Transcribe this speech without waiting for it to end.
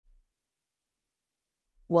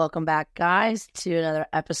Welcome back, guys, to another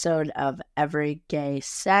episode of Every Gay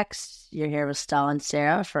Sex. You're here with Stella and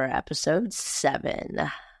Sarah for episode 7.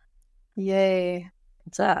 Yay.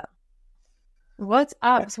 What's up? What's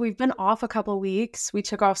up? So we've been off a couple weeks. We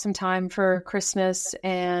took off some time for Christmas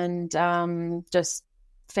and just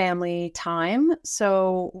family time.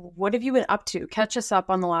 So what have you been up to? Catch us up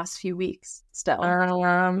on the last few weeks,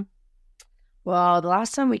 Stella. Well, the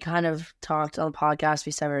last time we kind of talked on the podcast,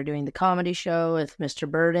 we said we were doing the comedy show with Mr.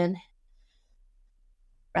 Burden.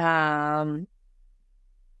 Sorry,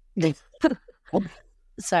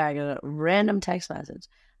 I got a random text message.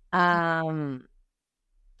 So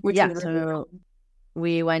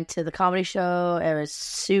we went to the comedy show. It was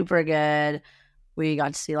super good. We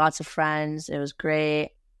got to see lots of friends. It was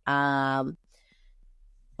great. Honestly,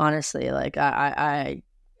 like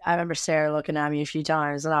I remember Sarah looking at me a few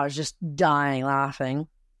times and I was just dying laughing.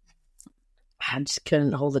 I just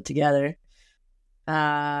couldn't hold it together.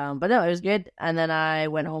 But no, it was good. And then I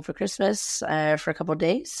went home for Christmas for a couple of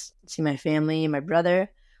days, see my family, my brother,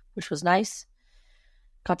 which was nice.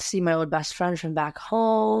 Got to see my old best friend from back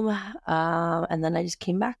home. And then I just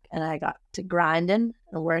came back and I got to grinding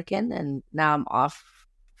and working. And now I'm off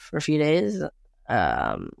for a few days.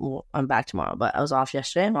 I'm back tomorrow, but I was off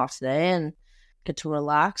yesterday. I'm off today and get to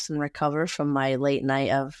relax and recover from my late night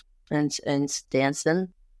of dancing.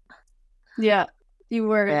 Yeah, you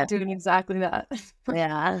were doing exactly that.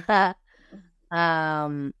 Yeah.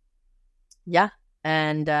 Yeah.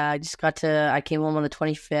 And I came home on the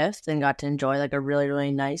 25th and got to enjoy like a really,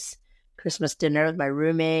 really nice Christmas dinner with my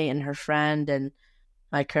roommate and her friend and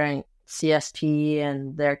my current CSP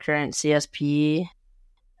and their current CSP.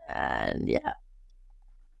 And yeah.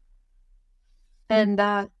 And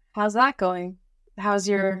how's that going? How's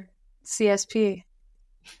your CSP?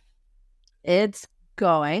 It's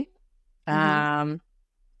going. Some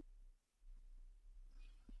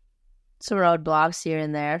roadblocks here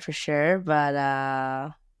and there for sure,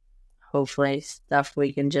 but hopefully stuff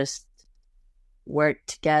we can just work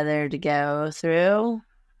together to go through.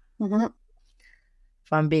 If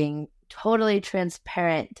I'm being totally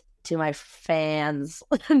transparent to my fans,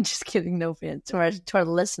 I'm just kidding, no fans, to our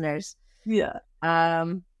listeners. Yeah.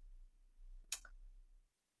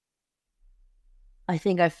 I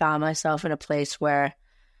think I found myself in a place where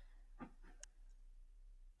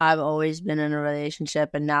I've always been in a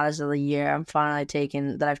relationship, and now this is the year I've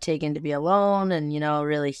taken to be alone and,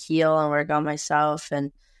 really heal and work on myself.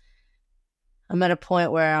 And I'm at a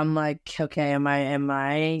point where I'm like, okay, am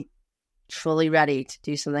I fully ready to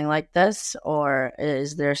do something like this, or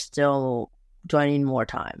is there still do I need more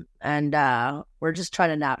time? And we're just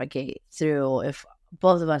trying to navigate through if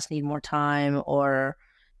both of us need more time, or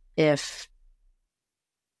if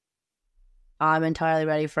I'm entirely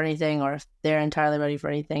ready for anything, or if they're entirely ready for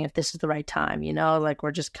anything, if this is the right time, like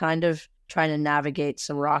we're just kind of trying to navigate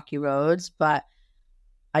some rocky roads. But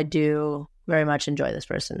I do very much enjoy this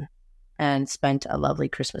person and spent a lovely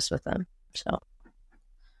Christmas with them. So,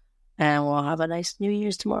 and we'll have a nice New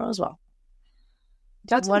Year's tomorrow as well.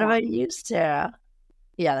 What about you, Sarah?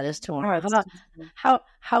 Yeah, that is tomorrow.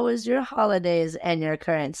 How was your holidays and your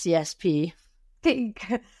current CSP?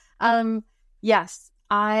 Yes.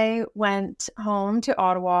 I went home to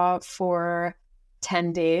Ottawa for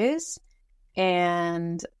 10 days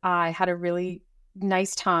and I had a really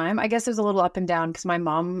nice time. I guess it was a little up and down because my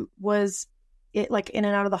mom was in and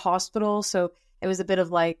out of the hospital. So it was a bit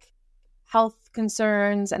of like health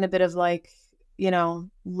concerns and a bit of like,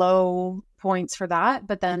 low points for that.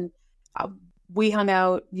 But then we hung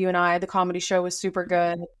out, you and I, the comedy show was super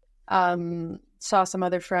good. Saw some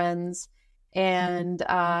other friends and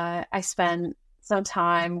I spent some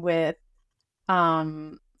time with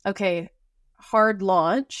hard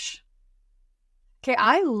launch. Okay,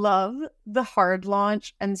 I love the hard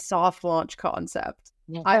launch and soft launch concept.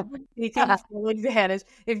 I would take full advantage.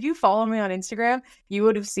 If you follow me on Instagram, you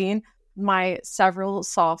would have seen my several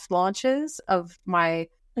soft launches of my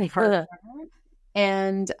hard.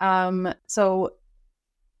 And so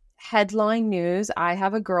headline news, I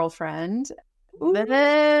have a girlfriend. Ooh.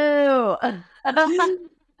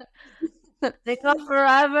 They go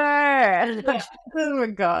forever. Oh my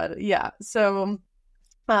god. Yeah. So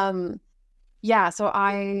so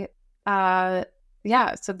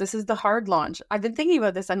this is the hard launch. I've been thinking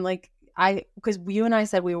about this. I'm like, because you and I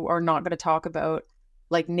said we are not going to talk about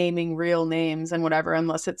like naming real names and whatever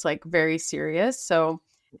unless it's like very serious. So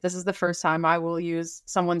this is the first time I will use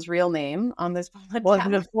someone's real name on this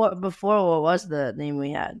podcast. Well, before what was the name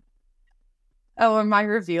we had? Oh, am I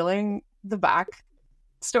revealing the back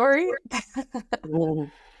story?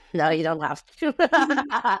 No, you don't have to.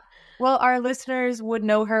 Well, our listeners would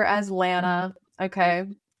know her as Lana. Okay.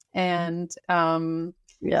 And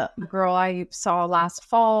Yeah. a girl I saw last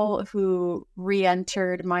fall who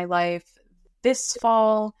re-entered my life this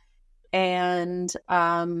fall, and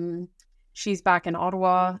she's back in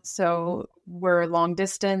Ottawa, so we're long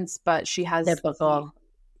distance, but she has Typical.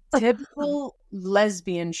 typical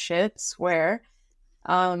lesbian shit, swear.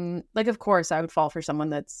 Like, of course I would fall for someone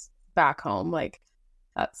that's back home, like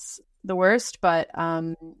that's the worst. But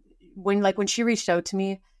when she reached out to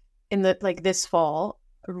me in the like this fall,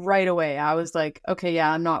 right away I was like, okay,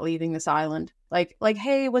 yeah, I'm not leaving this island. Like,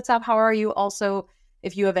 hey, what's up, how are you? Also,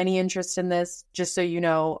 if you have any interest in this, just so you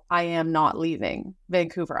know, I am not leaving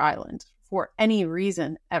Vancouver Island for any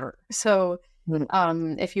reason ever. So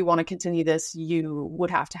if you want to continue this, you would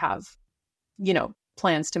have to have,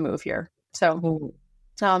 plans to move here. So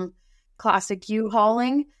classic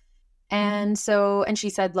U-hauling. And she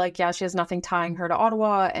said, like, yeah, she has nothing tying her to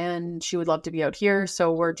Ottawa and she would love to be out here.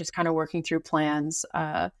 So we're just kind of working through plans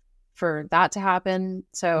for that to happen.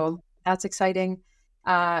 So that's exciting.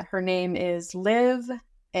 Her name is Liv,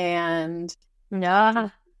 and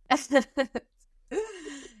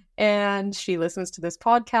and she listens to this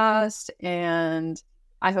podcast, and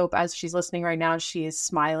I hope as she's listening right now, she is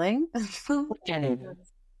smiling. I know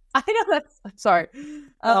that's. I'm sorry.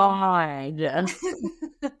 Okay,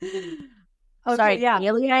 sorry, yeah.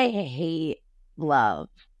 Haley, I hate love.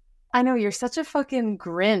 I know, you're such a fucking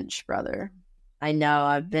Grinch, brother. I know,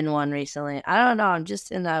 I've been one recently. I don't know, I'm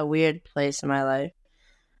just in a weird place in my life.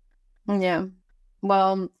 Yeah.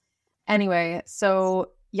 Well, anyway,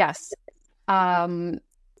 so yes,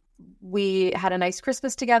 we had a nice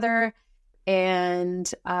Christmas together,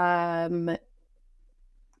 and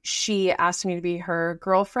she asked me to be her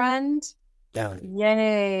girlfriend.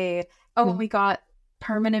 Yay. Oh, we got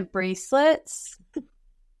permanent bracelets.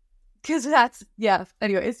 Because that's, yeah,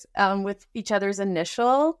 anyways, with each other's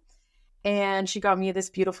initial. And she got me this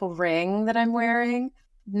beautiful ring that I'm wearing.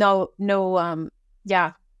 Yeah,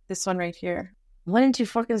 this one right here. Why didn't you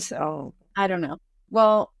fucking say? Oh, I don't know.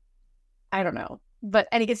 Well, I don't know. But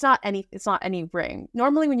it's not any ring.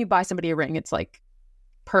 Normally when you buy somebody a ring, it's like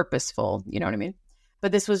purposeful, you know what I mean?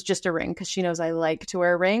 But this was just a ring because she knows I like to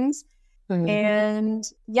wear rings. Mm-hmm. And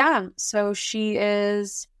yeah, so she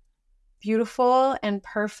is beautiful and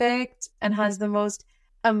perfect and has the most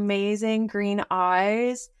amazing green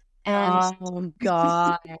eyes. And oh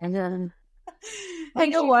God. And you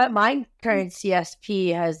know what? My current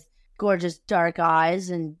CSP has gorgeous dark eyes,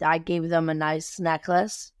 and I gave them a nice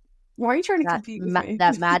necklace. Why are you trying to compete with me?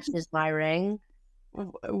 That matches my ring.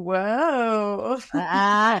 Whoa.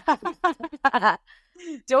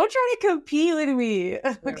 Don't try to compete with me.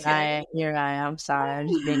 Okay. You're right. I'm sorry. I'm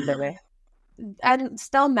just being bitter. And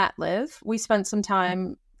Stell met Liv. We spent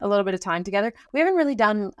a little bit of time together. We haven't really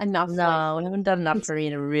done enough. No, we haven't done enough for me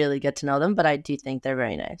to really get to know them, but I do think they're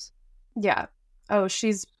very nice. Yeah. Oh,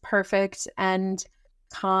 she's perfect and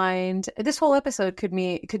kind. This whole episode could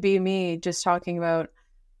be me just talking about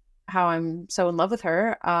how I'm so in love with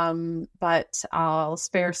her. But I'll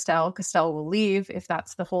spare Stell because Stell will leave if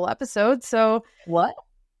that's the whole episode. So what?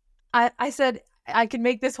 I said I could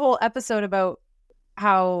make this whole episode about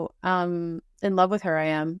how in love with her I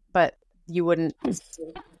am, but you wouldn't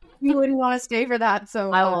want to stay for that.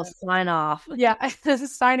 So I will sign off. Yeah,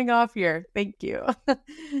 signing off here. Thank you.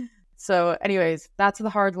 So anyways, that's the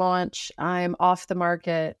hard launch. I'm off the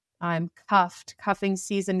market. I'm cuffed. Cuffing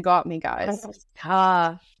season got me, guys.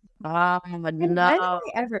 Cuffed. Oh, no.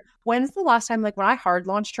 When's the last time, like when I hard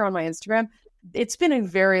launched her on my Instagram? It's been a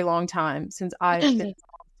very long time since I've been a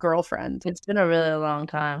girlfriend. It's been a really long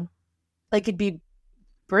time. Like it'd be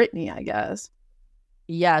Brittany, I guess.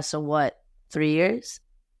 Yeah, so what? 3 years?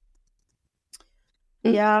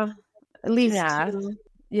 Yeah. At least.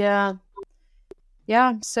 Yeah.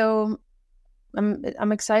 Yeah. So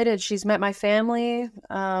I'm excited. She's met my family.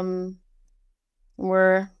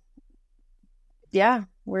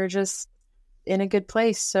 We're just in a good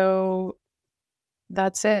place. So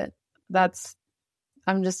that's it.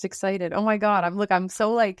 I'm just excited. Oh my God. I'm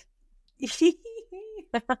so like,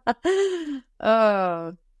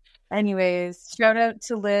 oh, anyways, shout out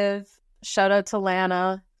to Liv. Shout out to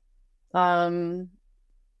Lana.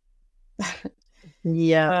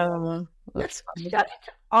 Yeah.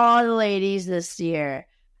 All the ladies this year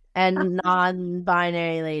and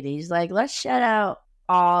non-binary ladies. Like, let's shout out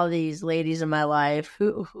all these ladies in my life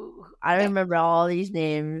who I don't remember all these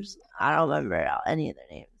names. I don't remember any of their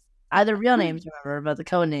names. Either real names I remember, but the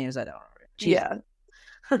code names I don't remember. Jeez.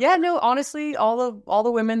 Yeah, no, honestly, all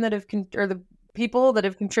the women that have or the people that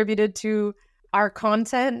have contributed to our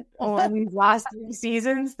content on these last 3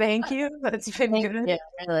 seasons, thank you. That's been good. Yeah,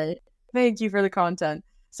 really. Thank you for the content.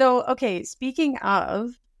 So, okay, speaking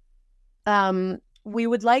of, we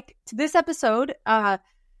would like this episode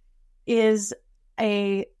is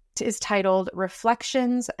titled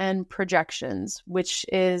Reflections and Projections, which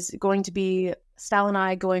is going to be Stella and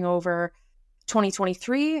I going over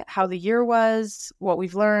 2023, how the year was, what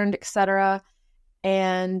we've learned, etc.,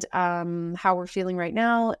 and how we're feeling right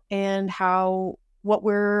now, and what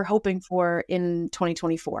we're hoping for in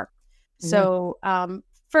 2024. So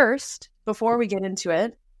first, before we get into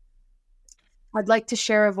it, I'd like to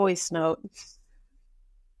share a voice note.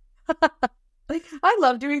 I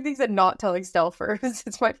love doing things and not telling Stell first.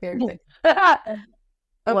 It's my favorite thing.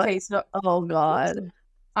 Okay, so oh god,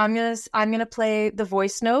 I'm gonna play the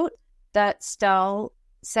voice note that Stell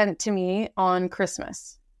sent to me on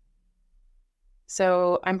Christmas.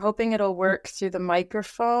 So I'm hoping it'll work through the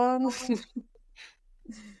microphone.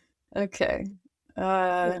 Okay.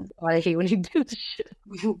 I hate when you do this shit.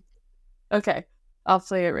 Okay, I'll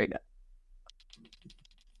play it right now.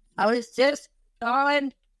 I was just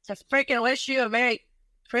going to freaking wish you a Merry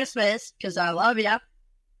Christmas because I love you.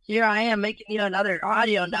 Here I am making you another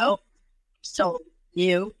audio note. So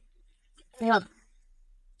you, I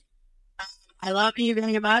love you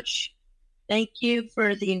very much. Thank you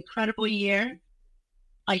for the incredible year.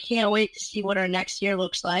 I can't wait to see what our next year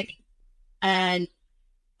looks like. And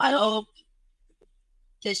I hope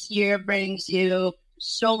this year brings you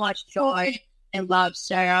so much joy and love,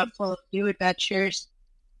 Sarah, full of new adventures.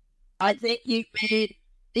 I think you've made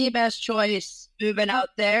the best choice moving out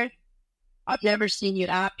there. I've never seen you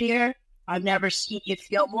happier. I've never seen you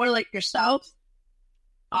feel more like yourself.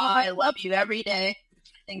 I love you every day. I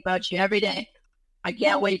think about you every day. I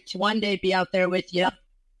can't wait to one day be out there with you.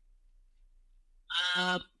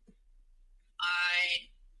 I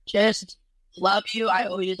just love you. I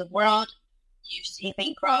owe you the world. You've seen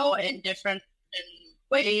me grow in different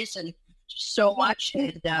ways and just so much.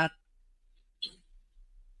 And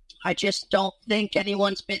I just don't think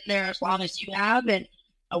anyone's been there as long as you have. And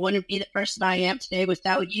I wouldn't be the person I am today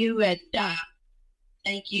without you. And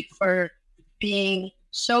thank you for being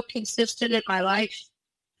so consistent in my life.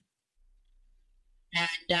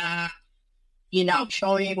 And,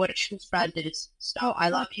 showing me what a true friend is. So I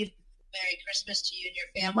love you. Merry Christmas to you and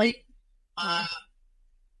your family. I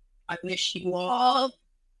wish you all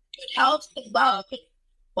good health and love and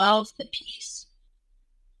wealth and peace.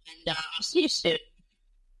 And I'll see you soon.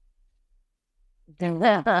 Cute,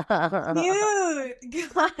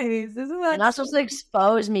 guys. Isn't that? You're not supposed to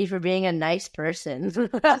expose me for being a nice person.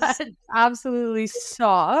 Absolutely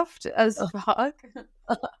soft as fuck.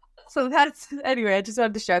 So anyway, I just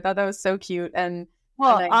wanted to share. I thought that was so cute. And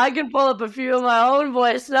I can pull up a few of my own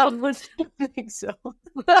voice notes. I think so.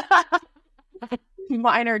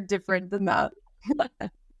 Mine are different than that.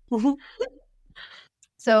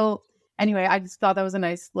 So anyway, I just thought that was a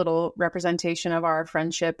nice little representation of our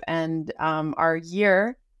friendship and our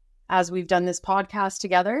year as we've done this podcast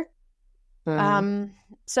together.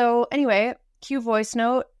 So anyway, cue voice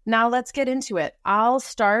note. Now let's get into it. I'll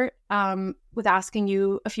start with asking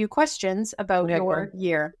you a few questions about your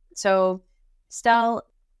year. So, Stell,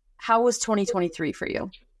 how was 2023 for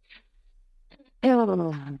you?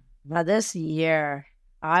 Now, this year,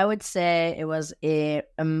 I would say it was a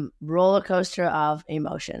roller coaster of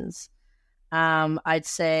emotions. I'd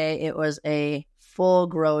say it was a full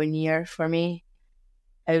growing year for me.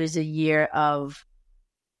 It was a year of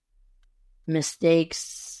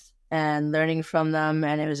mistakes and learning from them,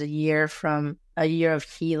 and it was a year of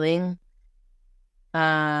healing,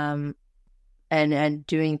 and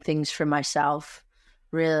doing things for myself.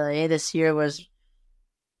 Really, this year was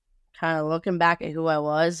kind of looking back at who I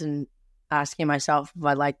was and asking myself if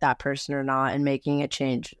I liked that person or not, and making a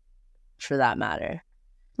change for that matter.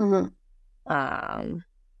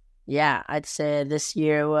 Yeah, I'd say this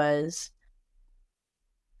year was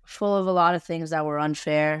full of a lot of things that were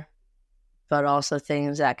unfair, but also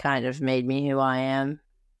things that kind of made me who I am.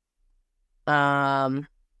 A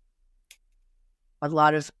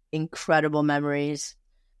lot of incredible memories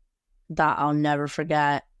that I'll never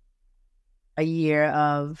forget. A year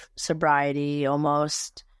of sobriety,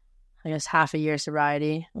 almost, I guess half a year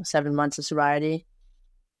sobriety, 7 months of sobriety.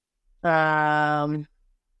 Yeah,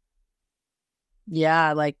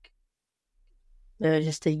 like, it was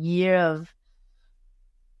just a year of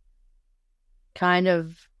kind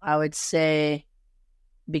of, I would say,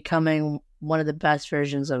 becoming one of the best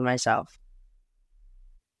versions of myself.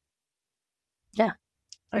 Yeah.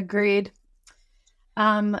 Agreed.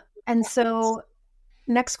 And so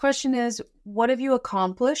next question is, what have you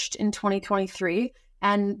accomplished in 2023?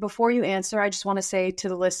 And before you answer, I just want to say to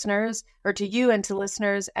the listeners, or to you and to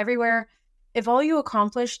listeners everywhere, if all you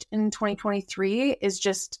accomplished in 2023 is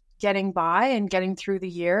just getting by and getting through the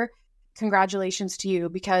year, congratulations to you,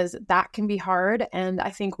 because that can be hard. And I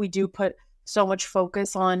think we do put so much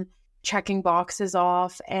focus on checking boxes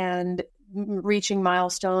off and reaching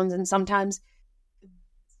milestones. And sometimes,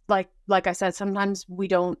 like I said, sometimes we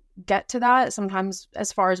don't get to that. Sometimes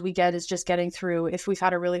as far as we get is just getting through if we've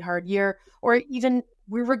had a really hard year, or even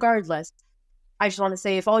regardless. I just want to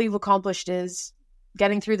say, if all you've accomplished is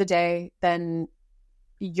getting through the day, then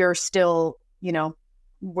you're still,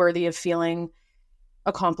 worthy of feeling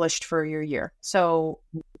accomplished for your year. So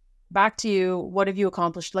back to you. What have you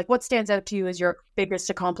accomplished? Like, what stands out to you as your biggest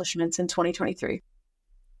accomplishments in 2023?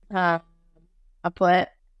 I put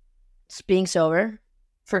being sober.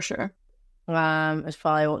 For sure. It's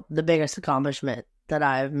probably the biggest accomplishment that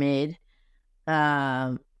I've made.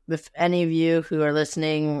 If any of you who are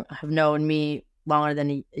listening have known me longer than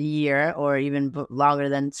a year, or even longer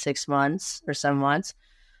than 6 months or 7 months,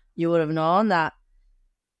 you would have known that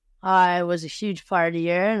I was a huge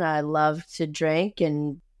partier and I loved to drink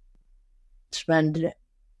and spend a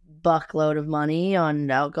buckload of money on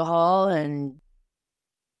alcohol. And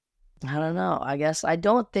I don't know, I guess I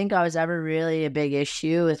don't think I was ever really a big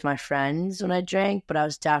issue with my friends when I drank, but I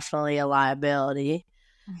was definitely a liability.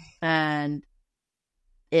 And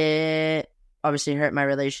it obviously hurt my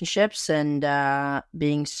relationships, and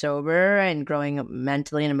being sober and growing up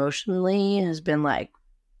mentally and emotionally has been like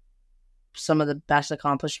some of the best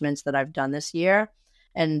accomplishments that I've done this year.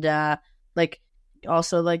 And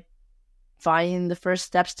also finding the first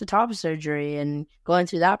steps to top surgery and going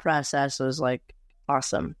through that process was like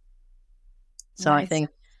awesome. So nice. I think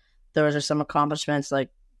those are some accomplishments, like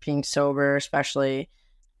being sober especially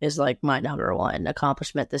is like my number one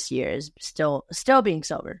accomplishment this year, is still being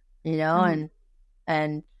sober, mm-hmm.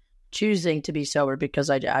 and choosing to be sober because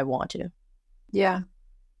I want to. Yeah.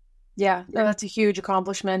 No, that's a huge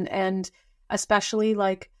accomplishment. And especially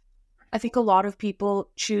I think a lot of people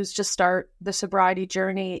choose to start the sobriety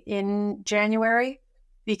journey in January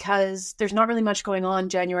because there's not really much going on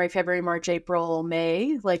January, February, March, April,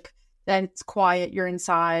 May. Then it's quiet, you're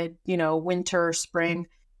inside, winter, spring.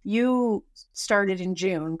 You started in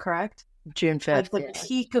June, correct? June 5th. At the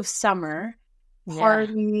peak of summer,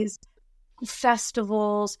 parties,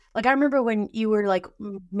 festivals. I remember when you were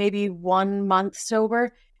maybe 1 month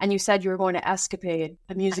sober and you said you were going to Escapade,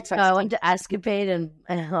 a music festival. I went to Escapade and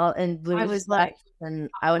Blue. I was and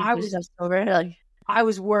I was sober. I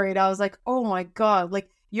was worried. I was like, oh my God,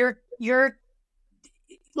 you're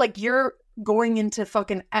going into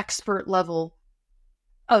fucking expert level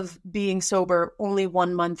of being sober only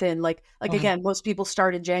 1 month in. Again, most people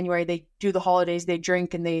start in January, they do the holidays, they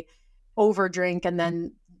drink and they over drink, and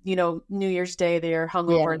then New Year's Day they're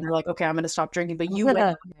hungover and they're like, okay, I'm going to stop drinking. But you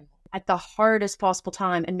went at the hardest possible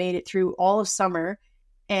time and made it through all of summer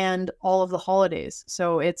and all of the holidays.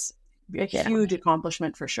 So it's a huge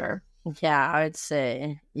accomplishment for sure. Yeah, I would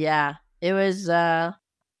say. Yeah, it was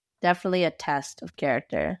definitely a test of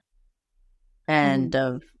character and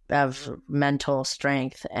of mental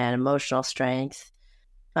strength and emotional strength.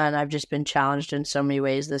 And I've just been challenged in so many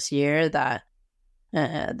ways this year that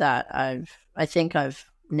I think I've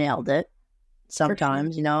nailed it.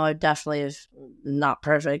 Sometimes, it definitely is not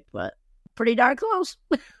perfect, but pretty darn close.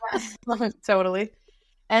 Totally.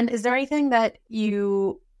 And is there anything that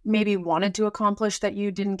you maybe wanted to accomplish that you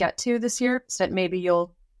didn't get to this year that maybe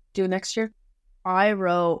you'll do next year? I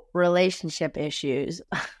wrote relationship issues.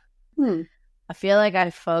 I feel like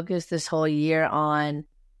I focused this whole year on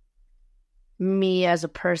me as a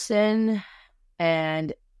person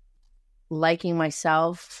and liking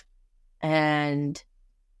myself and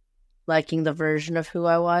liking the version of who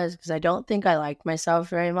I was, because I don't think I liked myself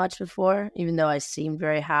very much before, even though I seemed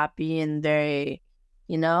very happy and very,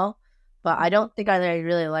 but I don't think I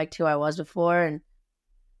really liked who I was before.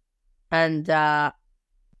 And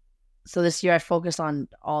so this year I focused on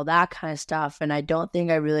all that kind of stuff, and I don't think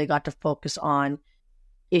I really got to focus on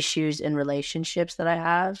issues in relationships that I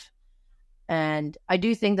have. And I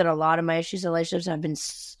do think that a lot of my issues in relationships have been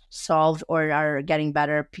solved or are getting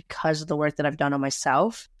better because of the work that I've done on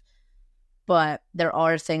myself. But there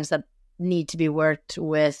are things that need to be worked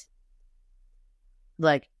with,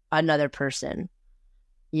 another person,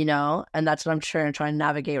 and that's what I'm trying to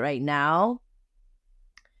navigate right now.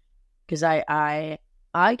 Because I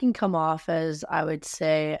can come off as, I would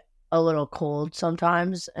say, a little cold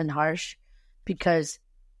sometimes and harsh because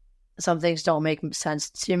some things don't make sense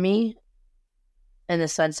to me, in the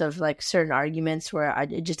sense of certain arguments where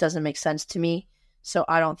it just doesn't make sense to me. So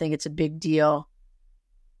I don't think it's a big deal,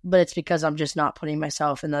 but it's because I'm just not putting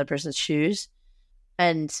myself in the other person's shoes.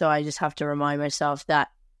 And so I just have to remind myself that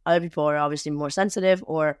other people are obviously more sensitive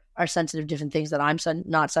or are sensitive to different things that I'm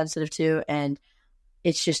not sensitive to. And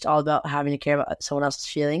it's just all about having to care about someone else's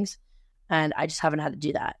feelings. And I just haven't had to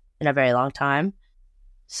do that in a very long time.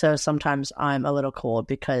 So sometimes I'm a little cold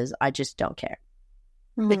because I just don't care.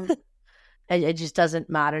 Mm-hmm. It just doesn't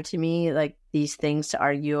matter to me. Like these things to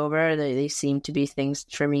argue over, they seem to be things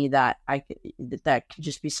for me that that could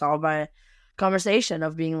just be solved by a conversation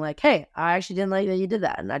of being like, hey, I actually didn't like that you did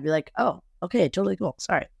that. And I'd be like, oh, okay, totally cool.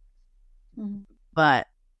 Sorry. Mm-hmm. But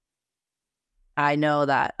I know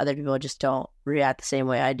that other people just don't react the same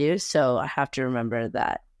way I do. So I have to remember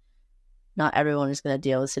that not everyone is going to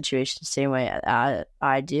deal with situations the same way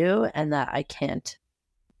I do, and that I can't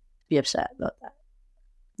be upset about that.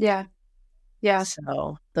 Yeah. Yeah.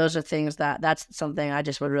 So those are things that's something I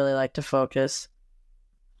just would really like to focus.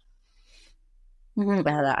 Mm-hmm.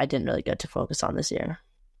 That I didn't really get to focus on this year.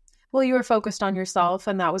 Well, you were focused on yourself,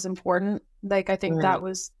 and that was important. Like, I think Mm-hmm. that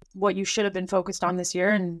was what you should have been focused on this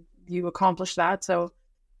year, and you accomplished that. So,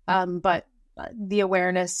 but the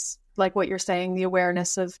awareness, like what you're saying, the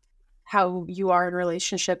awareness of how you are in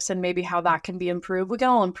relationships and maybe how that can be improved. We can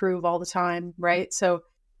all improve all the time, right? So,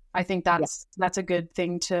 I think that's a good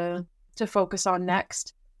thing to focus on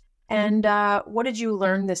next. And what did you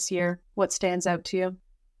learn this year? What stands out to you?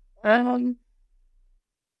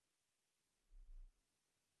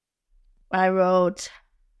 I wrote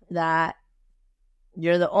that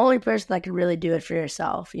you're the only person that can really do it for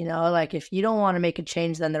yourself. You know, like if you don't want to make a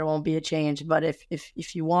change, then there won't be a change. But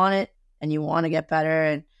if you want it and you want to get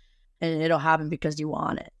better, and it'll happen because you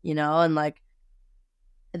want it, you know. And like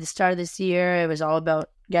at the start of this year, it was all about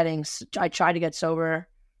I tried to get sober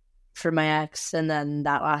for my ex, and then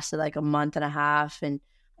that lasted like a month and a half, and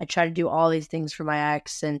I tried to do all these things for my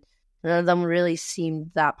ex, and none of them really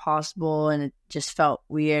seemed that possible, and it just felt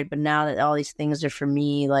weird. But now that all these things are for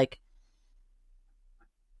me, like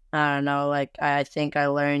I don't know, like I think I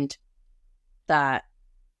learned that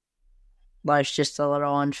life's just a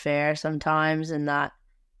little unfair sometimes, and that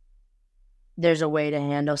there's a way to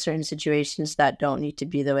handle certain situations that don't need to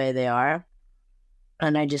be the way they are.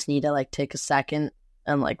 And I just need to like take a second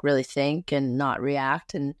and like really think and not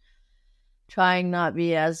react, and trying not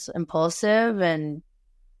be as impulsive and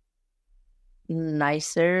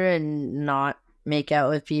nicer, and not make out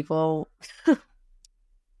with people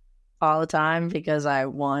all the time because I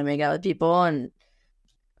want to make out with people and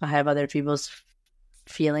I have other people's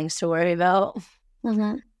feelings to worry about.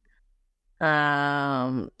 Mm-hmm.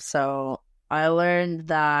 So I learned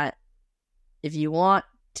that if you want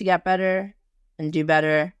to get better and do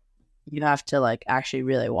better, you have to like actually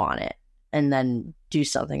really want it and then do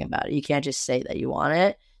something about it. You can't just say that you want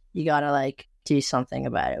it. You gotta like do something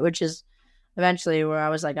about it, which is eventually where I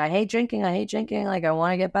was like, I hate drinking. Like I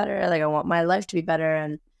want to get better. Like I want my life to be better.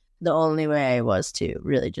 And the only way was to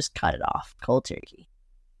really just cut it off cold turkey.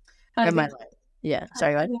 In my life. Yeah.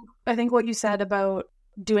 Sorry, go ahead. I think what you said about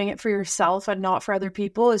doing it for yourself and not for other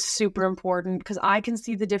people is super important, because I can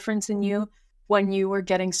see the difference in you when you were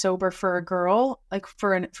getting sober for a girl, like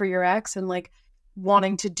for your ex, and like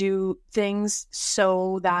wanting to do things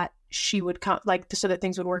so that she would come, like so that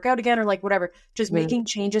things would work out again, or like whatever. Just making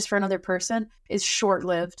changes for another person is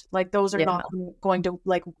short-lived. Like those are not going to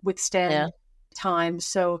like withstand time.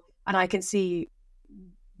 So, and I can see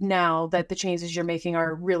now that the changes you're making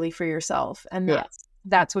are really for yourself, and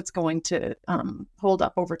that's what's going to hold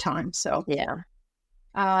up over time. So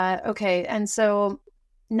okay. And so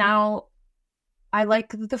now I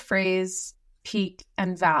like the phrase peak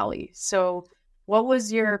and valley. So what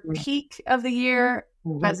was your peak of the year,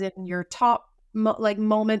 as in your top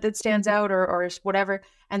moment that stands out, or whatever,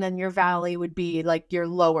 and then your valley would be like your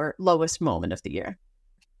lowest moment of the year?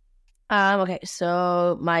 Okay,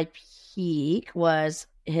 so my peak was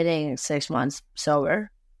hitting 6 months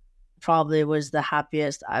sober. Probably was the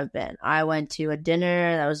happiest I've been. I went to a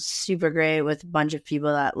dinner that was super great with a bunch of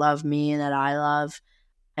people that love me and that I love.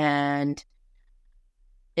 And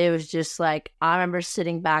it was just like, I remember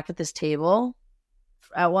sitting back at this table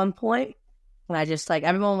at one point, and I just like,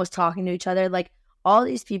 everyone was talking to each other. Like all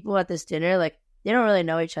these people at this dinner, like they don't really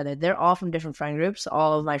know each other. They're all from different friend groups,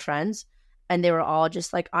 all of my friends. And they were all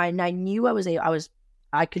just like, I knew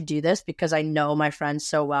I could do this because I know my friends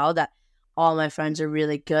so well that all my friends are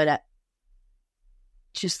really good at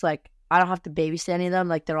just like, I don't have to babysit any of them.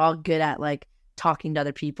 Like they're all good at like talking to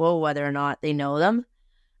other people, whether or not they know them.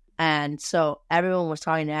 And so everyone was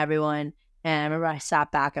talking to everyone. And I remember I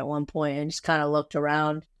sat back at one point and just kind of looked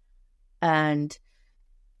around. And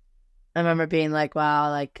I remember being like, wow,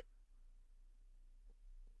 like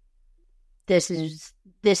this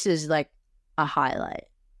is like a highlight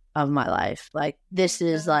of my life. Like this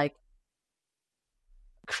is like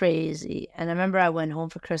crazy. And I remember I went home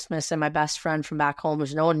for Christmas, and my best friend from back home,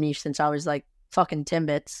 who's known me since I was like fucking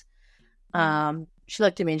Timbits, she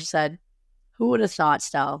looked at me and she said, "Who would have thought,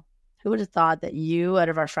 Stell? Who would have thought that you, out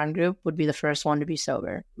of our friend group, would be the first one to be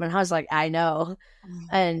sober?" And I was like, "I know."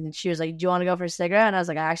 And she was like, "Do you want to go for a cigarette?" And I was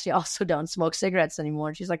like, "I actually also don't smoke cigarettes anymore."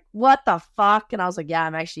 And she's like, "What the fuck?" And I was like, "Yeah,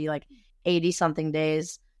 I'm actually like 80 something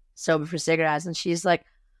days sober for cigarettes." And she's like,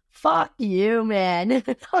 "Fuck you, man."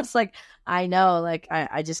 I was like, "I know." Like,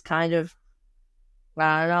 I just kind of,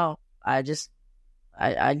 I don't know. I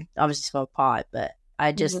obviously smoke pot, but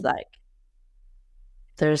I just like,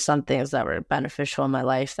 there's some things that were beneficial in my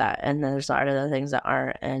life and there's other things that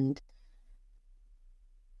aren't. And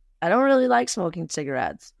I don't really like smoking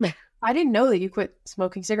cigarettes. I didn't know that you quit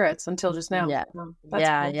smoking cigarettes until just now. Yeah. Oh,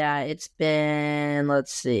 Yeah. cool. Yeah. It's been,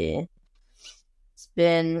 let's see, it's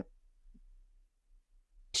been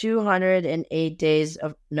 208 days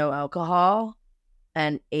of no alcohol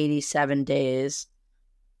and 87 days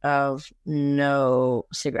of no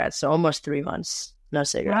cigarettes. So almost 3 months, no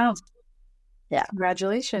cigarettes. Wow. Yeah.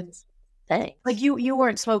 Congratulations. Thanks. Like you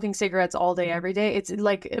weren't smoking cigarettes all day, every day. It's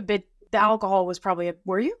like a bit, the alcohol was probably,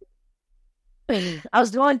 were you? I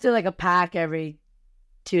was going through like a pack every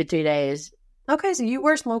 2 or 3 days. Okay, so you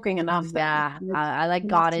were smoking enough. Yeah. I like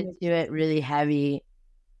got into it really heavy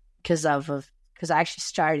because I actually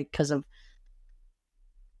started because of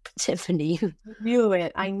Tiffany. I knew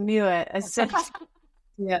it.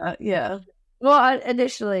 Yeah. Well,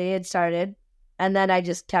 initially it started, and then I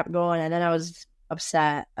just kept going, and then I was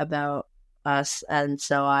upset about us, and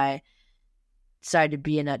so I started to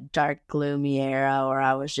be in a dark, gloomy era where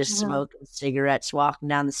I was just smoking cigarettes, walking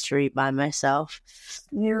down the street by myself.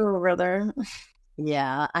 You brother.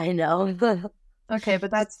 Yeah, I know. Okay, but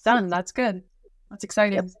that's done. That's good. That's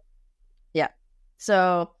exciting. Yep. Yeah.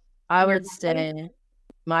 So I would say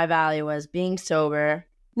my value was being sober.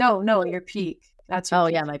 No, your peak. That's your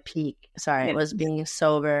peak. Yeah, my peak. Sorry, it was being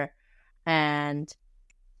sober and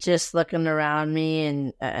just looking around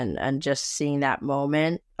me and just seeing that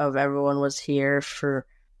moment of everyone was here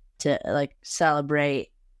to like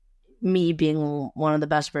celebrate me being one of the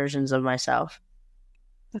best versions of myself.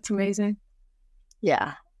 That's amazing.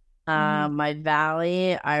 Yeah. My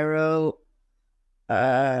valley, I wrote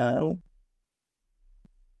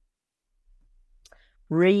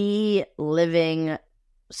reliving.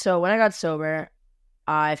 So when I got sober,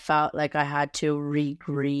 I felt like I had to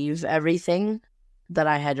re-grieve everything that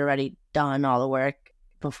I had already done all the work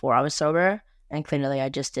before I was sober, and clearly I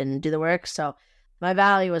just didn't do the work. So my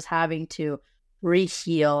valley was having to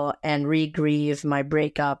re-heal and re-grieve my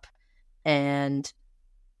breakup, and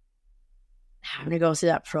having to go through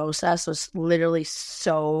that process was literally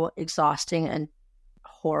so exhausting and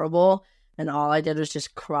horrible. And all I did was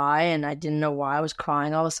just cry, and I didn't know why I was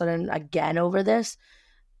crying all of a sudden again over this,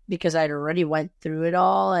 because I'd already went through it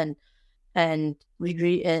all, and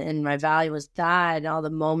my value was that, and all the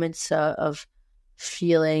moments of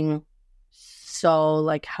feeling so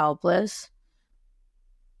like helpless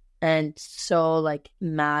and so like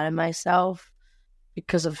mad at myself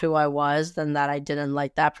because of who I was, and that I didn't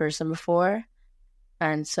like that person before.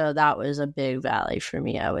 And so that was a big valley for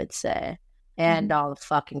me, I would say. And all the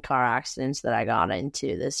fucking car accidents that I got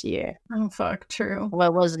into this year. Oh, fuck, true. Well,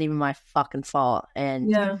 it wasn't even my fucking fault.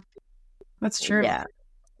 And yeah, that's true. Yeah.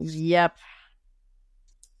 Yep.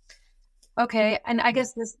 Okay, and I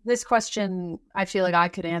guess this question, I feel like I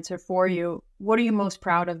could answer for you. What are you most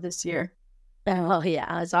proud of this year? Oh,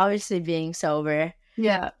 yeah. It's obviously being sober.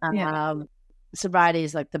 Yeah. Sobriety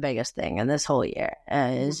is like the biggest thing in this whole year.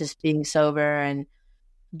 It's just being sober and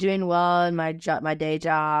doing well in my day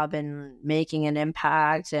job and making an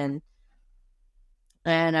impact, and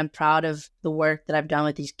I'm proud of the work that I've done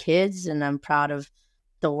with these kids, and I'm proud of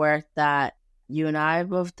the work that you and I have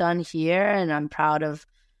both done here, and I'm proud of,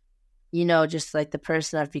 just like the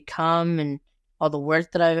person I've become and all the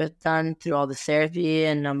work that I've done through all the therapy,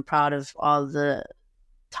 and I'm proud of all the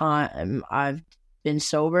time I've been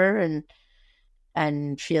sober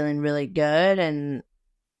and feeling really good, and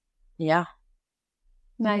yeah.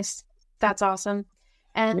 Nice. That's awesome.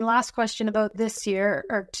 And last question about this year,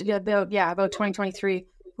 or about 2023.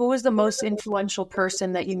 Who was the most influential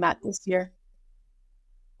person that you met this year?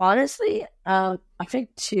 Honestly, I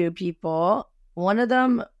think 2 people. One of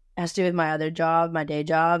them has to do with my other job, my day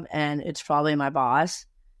job, and it's probably my boss.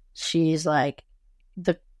 She's like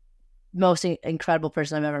the most incredible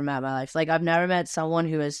person I've ever met in my life. Like, I've never met someone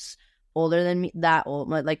who is older than me, that old,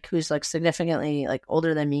 like who's like significantly like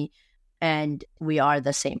older than me, and we are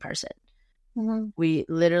the same person. We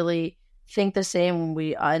literally think the same.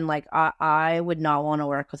 I would not want to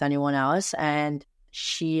work with anyone else, and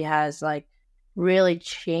she has like really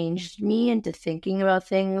changed me into thinking about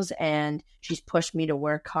things, and she's pushed me to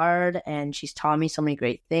work hard, and she's taught me so many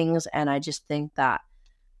great things. And I just think that,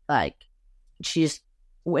 like, she's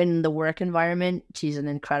in the work environment, she's an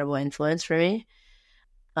incredible influence for me.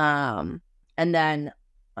 And then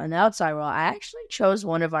on the outside world, I actually chose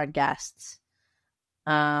one of our guests.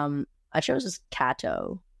 I chose this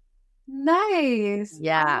Kato. Nice.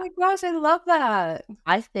 Yeah. Oh my gosh, I love that.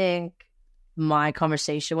 I think my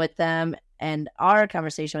conversation with them and our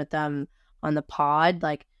conversation with them on the pod,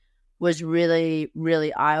 like, was really,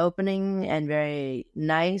 really eye-opening and very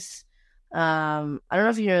nice. I don't know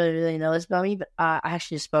if you really know this about me, but I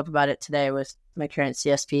actually spoke about it today with my current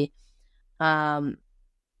CSP. And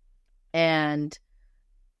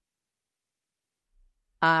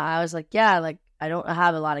I was like, yeah, like, I don't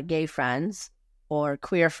have a lot of gay friends or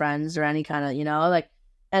queer friends or any kind of, like,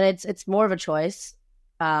 and it's more of a choice.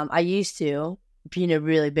 I used to be in a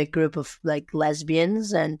really big group of like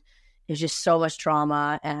lesbians, and it was just so much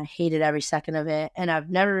drama, and I hated every second of it. And I've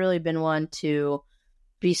never really been one to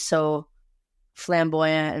be so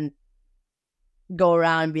flamboyant and go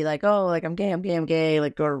around and be like, oh, like, I'm gay,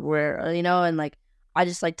 like, or where, and like, I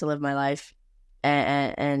just like to live my life.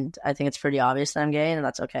 And I think it's pretty obvious that I'm gay, and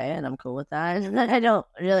that's okay, and I'm cool with that. And I don't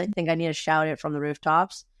really think I need to shout it from the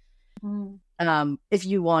rooftops. If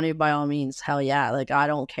you want to, by all means, hell yeah. Like, I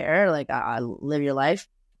don't care. Like, I live your life.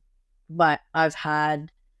 But I've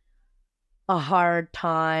had a hard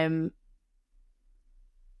time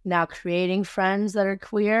now creating friends that are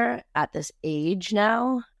queer at this age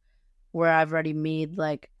now, where I've already made,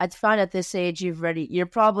 like, I find at this age, you're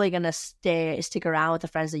probably going to stick around with the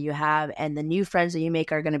friends that you have, and the new friends that you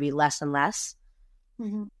make are going to be less and less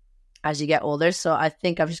as you get older. So I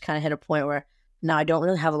think I've just kind of hit a point where now I don't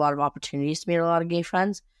really have a lot of opportunities to meet a lot of gay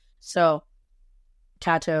friends. So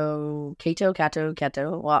Kato,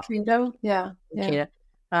 well, yeah.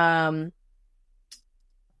 Kato,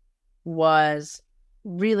 was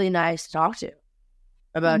really nice to talk to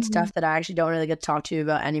about stuff that I actually don't really get to talk to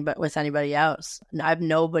about with anybody else. And I have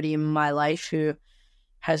nobody in my life who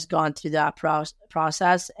has gone through that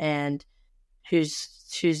process, and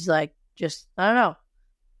who's like, just, I don't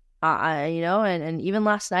know. And even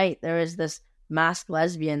last night there was this masked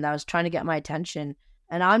lesbian that was trying to get my attention,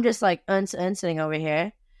 and I'm just like sitting over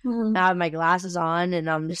here. I have my glasses on, and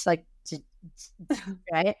I'm just like,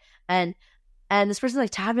 right, and this person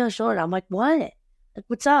like tapped me on the shoulder, and I'm like, what? Like,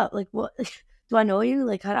 what's up? Like, what? Do I know you?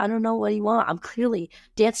 Like, I don't know what you want. I'm clearly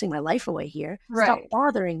dancing my life away here. Right. Stop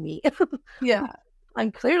bothering me. Yeah.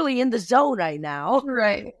 I'm clearly in the zone right now.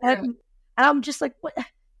 Right. And I'm just like,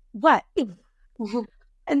 what?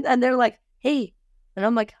 And they're like, hey. And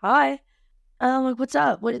I'm like, hi. And I'm like, what's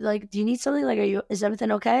up? What, like, do you need something? Like, is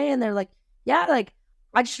everything okay? And they're like, yeah, like,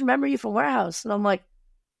 I just remember you from warehouse. And I'm like,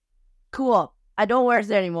 cool. I don't work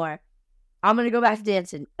there anymore. I'm going to go back to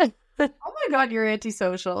dancing. Oh my God, you're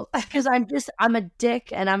antisocial. Because I'm a dick,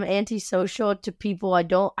 and I'm antisocial to people.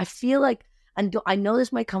 I feel like, and I know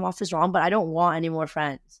this might come off as wrong, but I don't want any more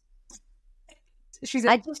friends. She's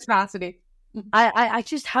at capacity. I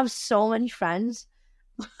just have so many friends,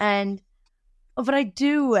 but I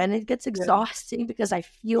do, and it gets exhausting because I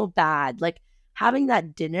feel bad. Like, having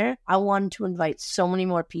that dinner, I wanted to invite so many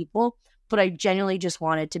more people, but I genuinely just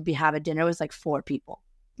wanted to have a dinner with like 4 people.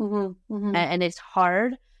 And it's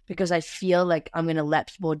hard because I feel like I'm going to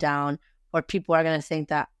let people down, or people are going to think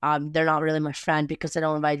that they're not really my friend because I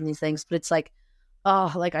don't invite these things. But it's like,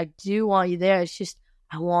 oh, like, I do want you there. It's just,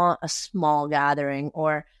 I want a small gathering,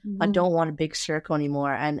 or I don't want a big circle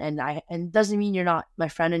anymore. And it doesn't mean you're not my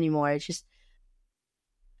friend anymore. It's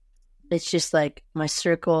just like, my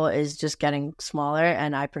circle is just getting smaller,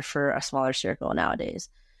 and I prefer a smaller circle nowadays.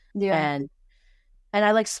 Yeah. And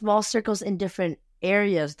I like small circles in different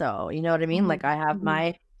areas, though. You know what I mean? Like, I have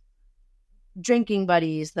my drinking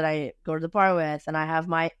buddies that I go to the bar with, and I have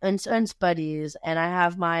my uns buddies, and I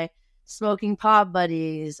have my smoking pot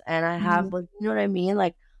buddies, and I have, like, you know what I mean?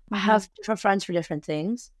 Like, I have different friends for different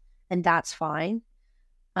things, and that's fine.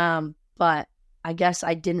 But I guess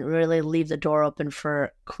I didn't really leave the door open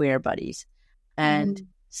for queer buddies. And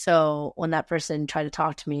so when that person tried to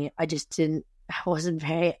talk to me, I wasn't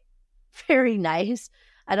very, very nice.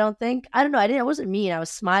 I don't know. I wasn't mean. I was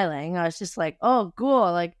smiling. I was just like, oh,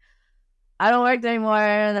 cool. Like, I don't work there anymore.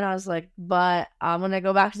 And then I was like, but I'm going to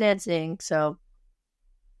go back to dancing. So,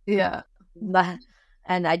 yeah.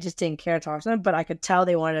 And I just didn't care to talk to them, but I could tell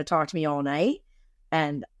they wanted to talk to me all night.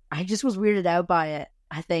 And I just was weirded out by it.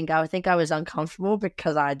 I think I was uncomfortable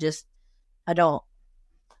because I don't know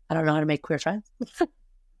how to make queer friends.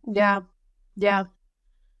 Yeah.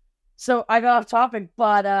 So I got off topic,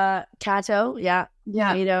 but Kato, yeah,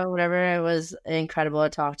 Yeah. whatever. It was incredible to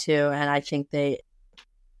talk to. And I think they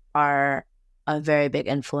are a very big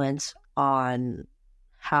influence on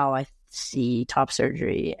how I see top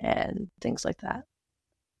surgery and things like that.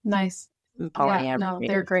 Nice. Yeah, no,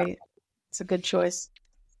 they're great. It's a good choice.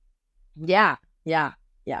 Yeah.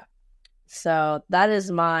 So that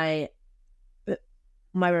is my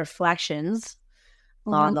reflections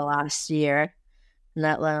on the last year.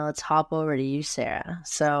 And let's hop over to you, Sarah.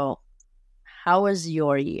 So how was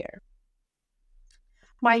your year?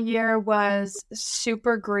 My year was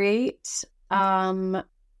super great. I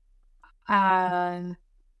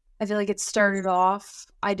feel like it started off,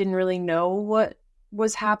 I didn't really know what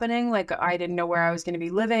was happening. Like, I didn't know where I was going to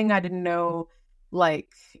be living. I didn't know,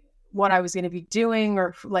 like, what I was going to be doing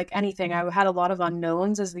or, like, anything. I had a lot of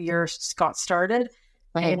unknowns as the year got started.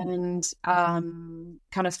 And kind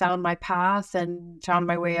of found my path and found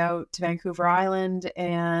my way out to Vancouver Island.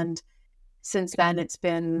 And since then, it's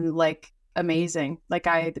been, like, amazing. Like,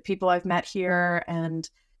 the people I've met here and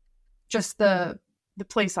just the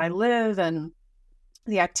place I live and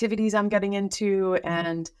the activities I'm getting into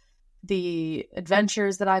and the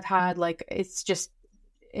adventures that I've had, like,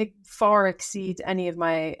 it far exceeds any of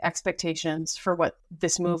my expectations for what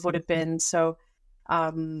this move would have been. So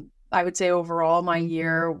I would say overall my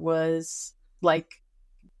year was, like,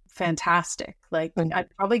 fantastic. Like, I'd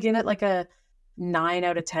probably give it like a 9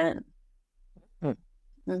 out of 10.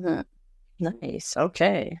 Nice.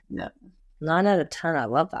 Okay. Yeah. 9 out of 10. I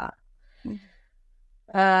love that.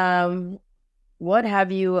 What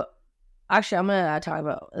have you actually, I'm gonna talk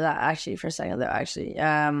about that actually for a second though. Actually,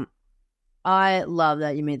 I love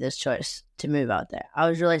that you made this choice to move out there. I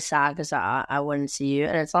was really sad because I wouldn't see you,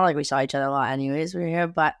 and it's not like we saw each other a lot anyways when we were here,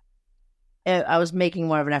 but I was making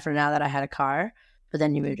more of an effort now that I had a car, but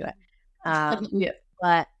then you moved away. Yeah.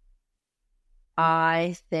 But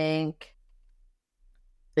I think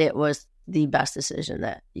it was the best decision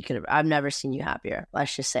that you could have. I've never seen you happier.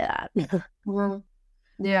 Let's just say that.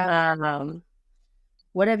 Yeah.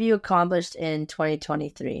 What have you accomplished in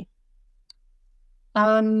 2023?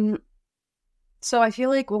 So I feel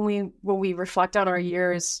like when we reflect on our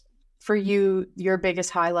years, for you, your biggest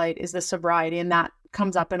highlight is the sobriety, and that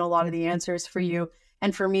comes up in a lot of the answers for you.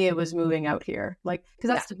 And for me, it was moving out here, like, because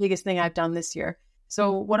that's the biggest thing I've done this year.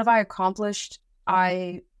 So what have I accomplished?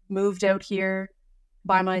 I moved out here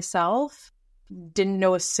by myself, didn't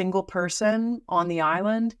know a single person on the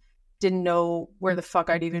island, didn't know where the fuck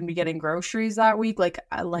I'd even be getting groceries that week. Like,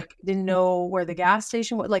 I didn't know where the gas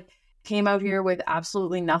station was. Like, came out here with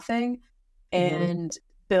absolutely nothing and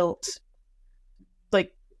built,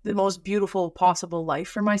 like, the most beautiful possible life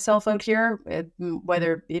for myself out here,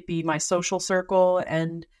 whether it be my social circle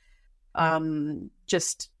and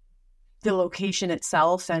just the location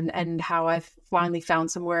itself and how I've finally found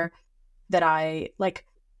somewhere that I like.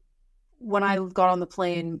 When I got on the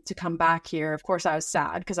plane to come back here, of course I was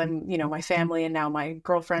sad because I'm, my family and now my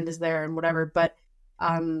girlfriend is there and whatever, but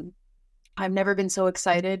I've never been so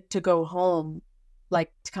excited to go home,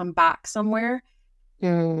 like, to come back somewhere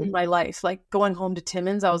in my life. Like, going home to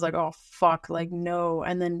Timmins, I was like, oh fuck, like, no.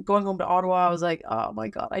 And then going home to Ottawa, I was like, oh my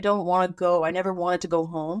God, I don't want to go. I never wanted to go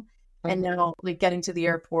home. And now, like, getting to the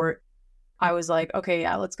airport, I was like, okay,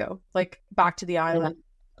 yeah, let's go, like, back to the island.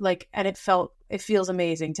 Like, and it feels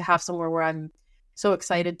amazing to have somewhere where I'm so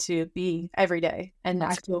excited to be every day, and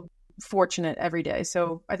I feel fortunate every day.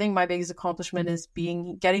 So I think my biggest accomplishment is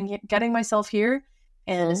getting myself here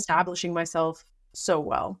and establishing myself so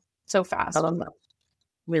fast. I love that.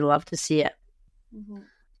 We love to see it.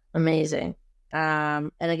 Amazing.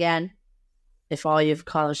 And again, if all you've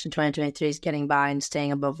accomplished in 2023 is getting by and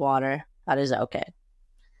staying above water, that is okay.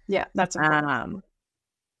 Yeah, that's important.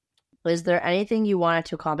 Is there anything you wanted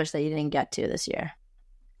to accomplish that you didn't get to this year?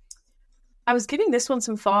 I was giving this one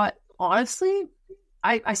some thought. Honestly,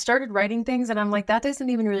 I started writing things and I'm like, that isn't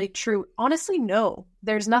even really true. Honestly, no.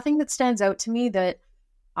 There's nothing that stands out to me that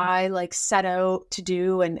I, like, set out to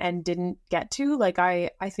do and didn't get to. Like, I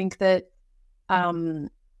think that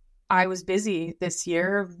I was busy this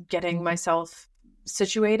year getting myself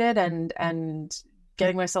situated and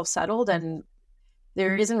getting myself settled, and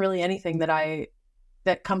there isn't really anything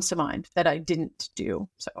that comes to mind that I didn't do.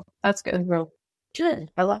 So that's good.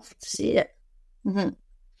 Good. I love to see it.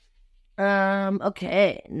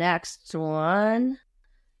 Okay, next one.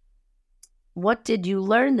 What did you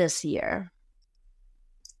learn this year?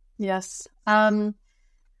 Yes. I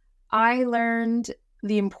learned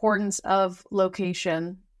the importance of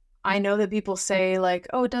location. I know that people say, like,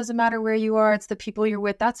 oh, it doesn't matter where you are, it's the people you're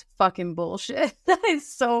with. That's fucking bullshit. That is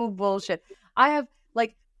so bullshit. I have,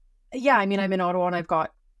 like, yeah, I mean, I'm in Ottawa and I've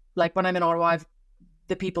got, like, when I'm in Ottawa,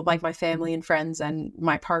 the people like my family and friends and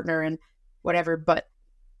my partner and whatever. But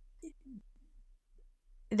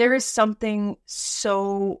there is something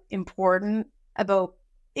so important about,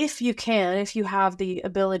 if you have the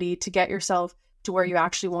ability to get yourself to where you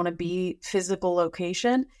actually want to be, physical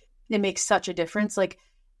location, it makes such a difference. Like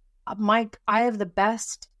I have the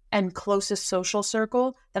best and closest social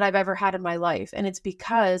circle that I've ever had in my life. And it's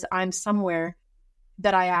because I'm somewhere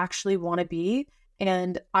that I actually want to be.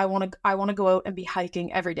 And I want to go out and be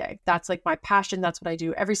hiking every day. That's like my passion. That's what I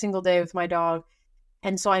do every single day with my dog.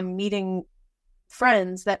 And so I'm meeting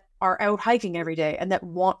friends that are out hiking every day and that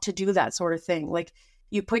want to do that sort of thing. Like,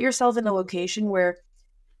 you put yourself in a location where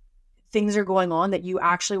things are going on that you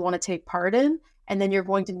actually want to take part in, and then you're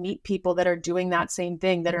going to meet people that are doing that same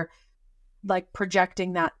thing, that are like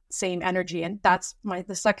projecting that same energy. And that's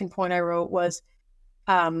the second point I wrote was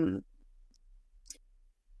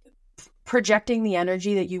projecting the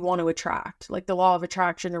energy that you want to attract, like the law of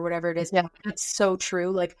attraction or whatever it is. Yeah, it's so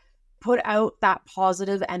true. Like, put out that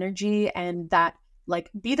positive energy and that, like,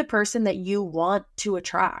 be the person that you want to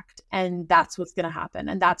attract, and that's what's going to happen.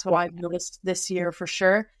 And that's what I've noticed this year for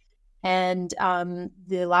sure. And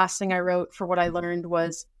the last thing I wrote for what I learned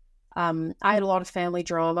was I had a lot of family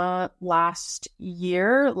drama last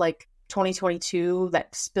year, like 2022,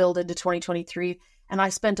 that spilled into 2023. And I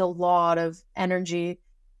spent a lot of energy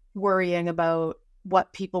worrying about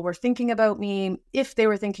what people were thinking about me, if they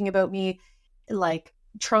were thinking about me, like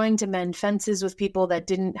trying to mend fences with people that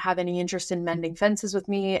didn't have any interest in mending fences with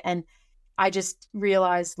me. And I just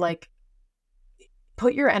realized, like,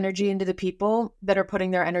 put your energy into the people that are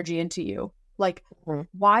putting their energy into you. Like,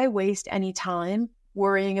 why waste any time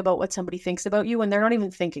worrying about what somebody thinks about you when they're not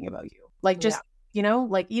even thinking about you? Like, just,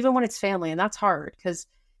 like, even when it's family, and that's hard because,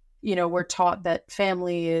 we're taught that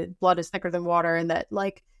family, blood is thicker than water, and that,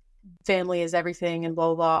 like, family is everything and blah,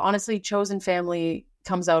 blah, blah. Honestly, chosen family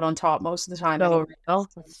comes out on top most of the time. So real.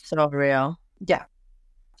 So real. Yeah.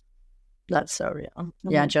 That's so real.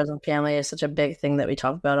 Mm-hmm. Yeah, chosen family is such a big thing that we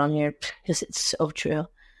talk about on here because it's so true.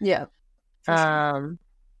 Yeah. Sure.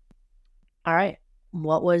 All right.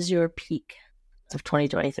 What was your peak of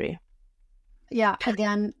 2023? Yeah,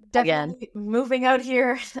 definitely moving out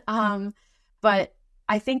here. But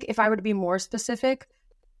I think if I were to be more specific,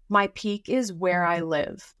 my peak is where I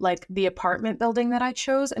live, like the apartment building that I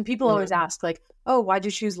chose. And people always ask, like, oh, why'd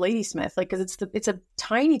you choose Ladysmith? Like, because it's a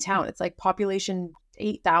tiny town. It's like population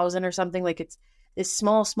 8,000 or something. Like, it's this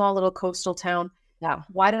small little coastal town. Yeah.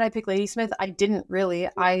 Why did I pick Ladysmith? I didn't really.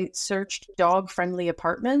 I searched dog-friendly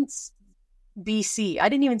apartments, BC. I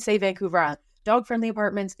didn't even say Vancouver Island. Dog-friendly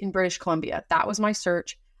apartments in British Columbia. That was my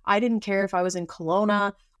search. I didn't care if I was in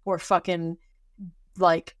Kelowna or fucking,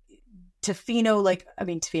 like, Tofino. Like, I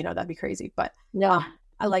mean, Tofino, that'd be crazy. But yeah,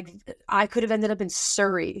 I could have ended up in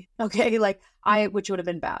Surrey. Okay. Like, which would have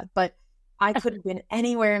been bad, but I could have been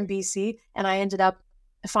anywhere in BC. And I ended up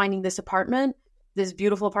finding this apartment, this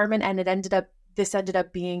beautiful apartment. And this ended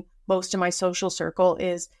up being most of my social circle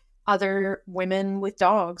is other women with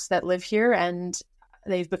dogs that live here, and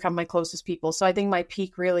they've become my closest people. So I think my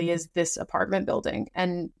peak really is this apartment building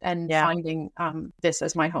and finding this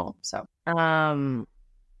as my home. So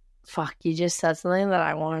fuck, you just said something that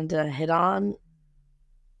I wanted to hit on.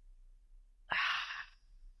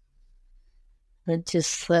 It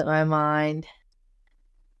just slipped my mind.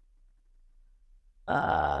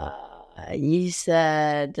 You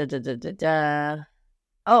said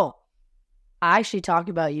Oh, I actually talk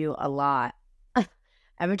about you a lot.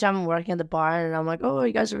 Every time I'm working at the bar and I'm like, oh,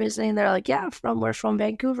 you guys are visiting? They're like, yeah, we're from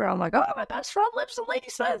Vancouver. I'm like, oh, my best friend lives in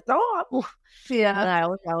Ladysmith. Oh, yeah. And I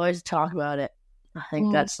always talk about it. I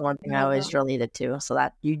think that's the one thing I always related to. So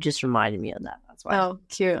that you just reminded me of that. That's why. Oh,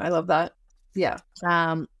 cute. I love that. Yeah.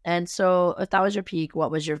 And so if that was your peak,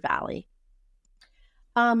 what was your valley?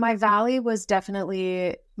 My valley was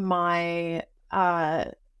definitely my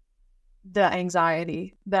the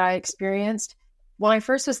anxiety that I experienced. When I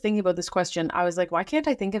first was thinking about this question, I was like, why can't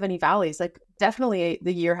I think of any valleys? Like, definitely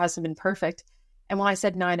the year hasn't been perfect. And when I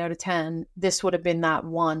said 9 out of 10, this would have been that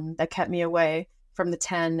one that kept me away from the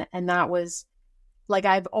 10. And that was, like,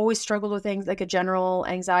 I've always struggled with things like a general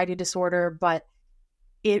anxiety disorder, but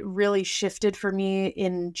it really shifted for me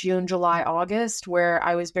in June, July, August, where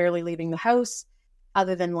I was barely leaving the house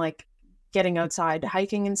other than like getting outside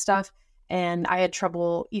hiking and stuff. And I had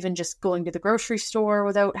trouble even just going to the grocery store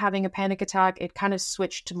without having a panic attack. It kind of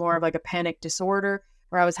switched to more of like a panic disorder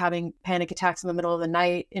where I was having panic attacks in the middle of the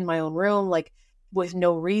night in my own room, like with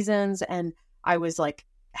no reasons. And I was like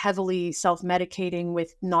heavily self-medicating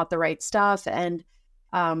with not the right stuff. And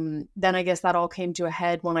then I guess that all came to a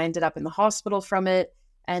head when I ended up in the hospital from it.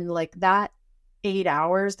 And like that 8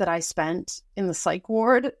 hours that I spent in the psych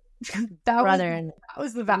ward, that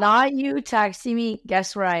was the value. Not you texting me,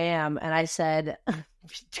 guess where I am? And I said,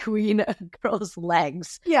 between a girl's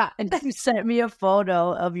legs. Yeah. And you sent me a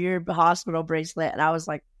photo of your hospital bracelet. And I was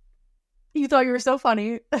like, you thought you were so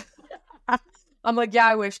funny. I'm like, yeah,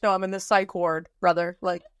 I wish. No, I'm in the psych ward, brother.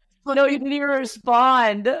 Like, no, you didn't even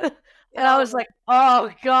respond. And I was like, oh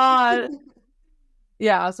God.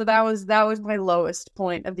 Yeah, so that was my lowest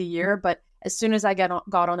point of the year. But as soon as I got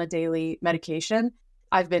on a daily medication,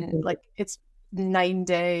 I've been like, it's night and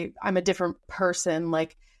day. I'm a different person.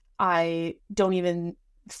 Like, I don't even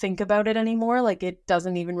think about it anymore. Like, it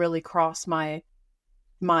doesn't even really cross my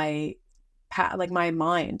mind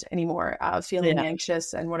anymore, feeling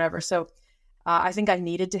anxious and whatever. So I think I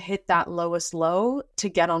needed to hit that lowest low to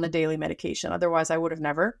get on a daily medication. Otherwise, I would have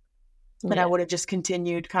never. And I would have just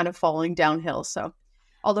continued kind of falling downhill. So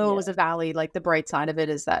although it was a valley, like the bright side of it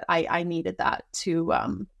is that I needed that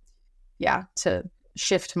to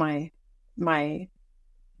shift my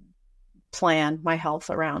plan, my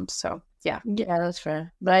health around. So yeah, that's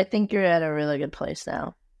fair. But I think you're at a really good place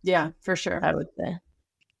now. Yeah, for sure. I would say.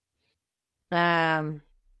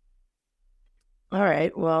 All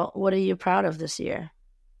right. Well, what are you proud of this year?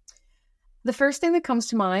 The first thing that comes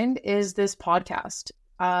to mind is this podcast.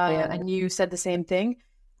 And you said the same thing.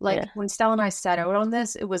 Like when Stella and I set out on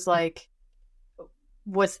this, it was like,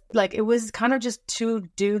 it was kind of just two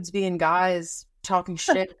dudes being guys talking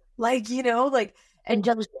shit, like, you know, like, and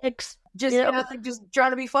just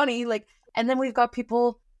trying to be funny. Like, and then we've got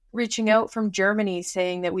people reaching out from Germany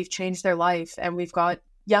saying that we've changed their life, and we've got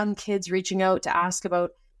young kids reaching out to ask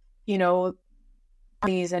about, you know,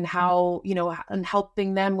 and how, you know, and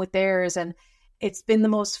helping them with theirs. And it's been the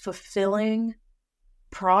most fulfilling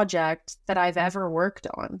project that I've ever worked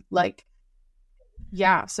on. Like,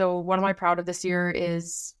 yeah. So what am I proud of this year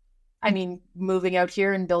is, I mean, moving out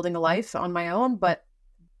here and building a life on my own, but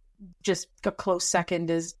just a close second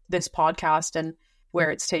is this podcast and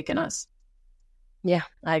where it's taken us. Yeah,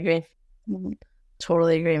 I agree.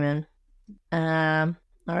 Totally agree, man. All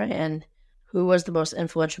right. And who was the most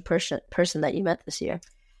influential person that you met this year?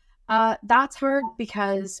 That's hard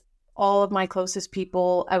because all of my closest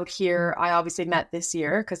people out here, I obviously met this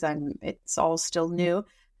year because it's all still new,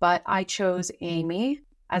 but I chose Amy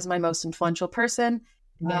as my most influential person.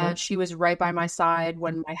 She was right by my side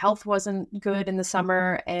when my health wasn't good in the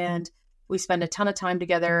summer, and we spend a ton of time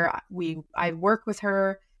together. I work with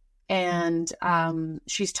her, and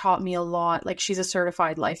she's taught me a lot. Like, she's a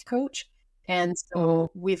certified life coach. And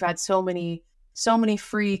so we've had so many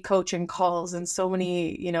free coaching calls and so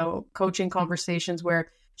many, you know, coaching conversations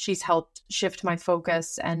where she's helped shift my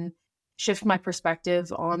focus and shift my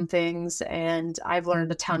perspective on things. And I've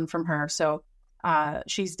learned a ton from her. So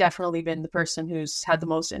she's definitely been the person who's had the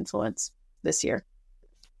most influence this year.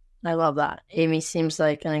 I love that. Amy seems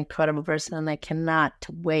like an incredible person, and I cannot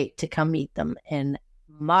wait to come meet them in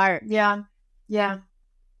March. Yeah.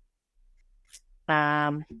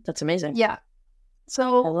 That's amazing. Yeah.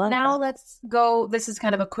 So now let's go. This is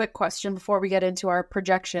kind of a quick question before we get into our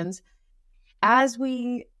projections. As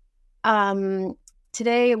we,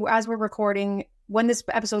 today, as we're recording, when this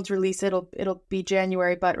episode's released, it'll be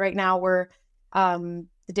January, but right now we're, the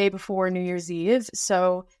day before New Year's Eve.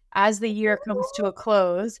 So as the year comes to a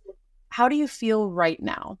close, how do you feel right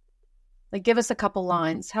now? Like, give us a couple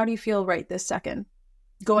lines. How do you feel right this second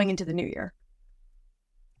going into the new year?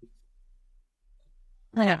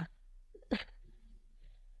 Yeah.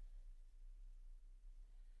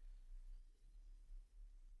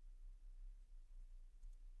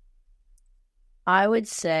 I would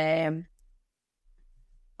say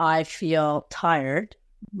I feel tired.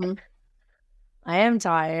 Mm-hmm. I am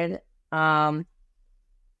tired, but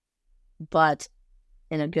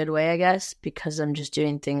in a good way, I guess, because I'm just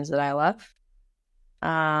doing things that I love.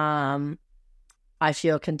 I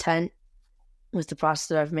feel content with the process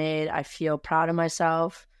that I've made. I feel proud of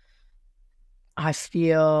myself. I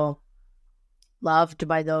feel loved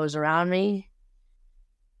by those around me.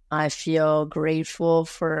 I feel grateful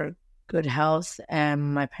for good health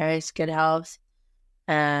and my parents' good health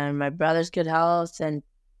and my brother's good health. And,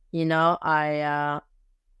 you know, I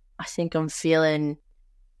think I'm feeling,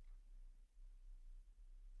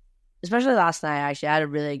 especially last night, actually, I had a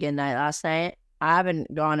really good night last night. I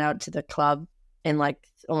haven't gone out to the club in like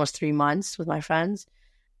almost 3 months with my friends.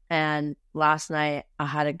 And last night I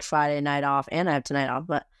had a Friday night off, and I have tonight off,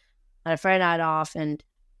 but I had a Friday night off, and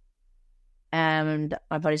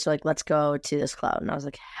my buddies were like, let's go to this club. And I was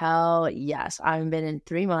like, hell yes. I haven't been in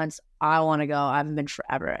 3 months. I want to go. I haven't been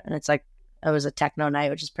forever. And it's like, it was a techno night,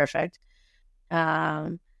 which is perfect.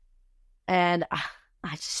 And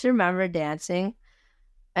I just remember dancing,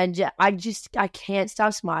 and I can't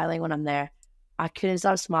stop smiling when I'm there. I couldn't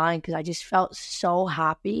stop smiling because I just felt so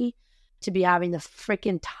happy to be having the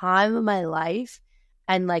freaking time of my life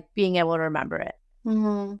and like being able to remember it.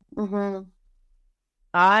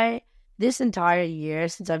 This entire year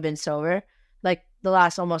since I've been sober, like the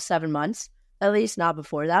last almost 7 months, at least, not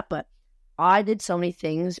before that, but I did so many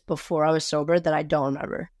things before I was sober that I don't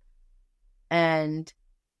remember. And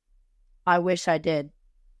I wish I did,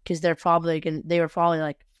 because they were probably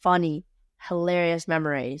like funny, hilarious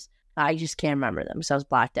memories. I just can't remember them, so I was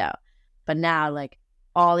blacked out. But now, like,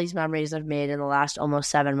 all these memories I've made in the last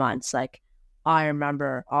almost 7 months, like, I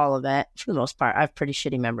remember all of it for the most part. I have pretty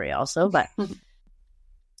shitty memory also, but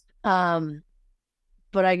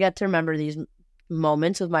but I get to remember these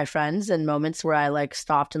moments with my friends and moments where I like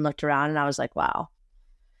stopped and looked around and I was like, wow,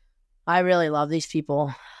 I really love these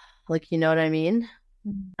people. Like, you know what I mean?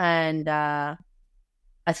 And I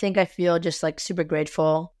think I feel just like super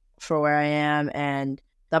grateful for where I am and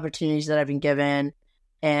the opportunities that I've been given.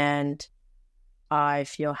 And I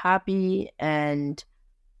feel happy, and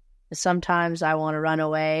sometimes I want to run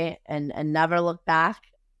away and never look back.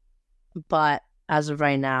 But as of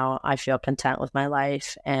right now, I feel content with my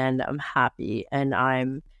life, and I'm happy, and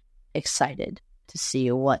I'm excited to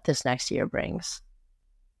see what this next year brings.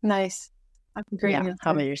 Nice. That's a great answer.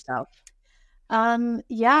 How about yourself?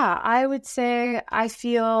 Yeah, I would say I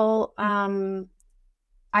feel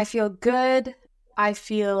good. I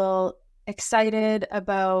feel excited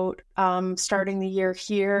about starting the year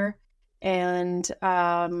here, and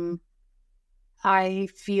I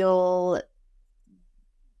feel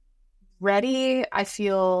ready. I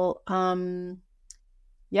feel I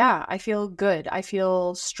feel good. I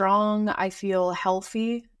feel strong. I feel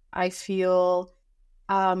healthy. I feel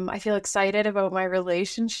excited about my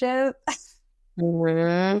relationship.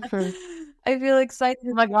 I feel excited.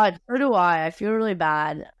 Oh my God, so do I. I feel really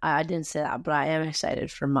bad. I didn't say that, but I am excited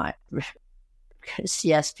for my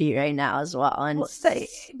CSP right now as well. And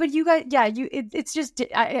but you guys, it's just,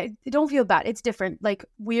 I don't feel bad. It's different. Like,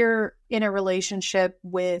 we're in a relationship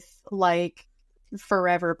with like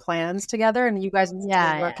forever plans together, and you guys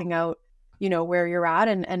are working out, you know, where you're at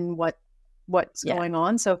and what's going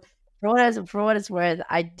on. So for what it's worth,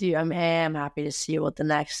 I am happy to see what the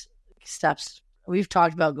next steps. We've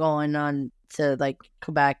talked about going on to like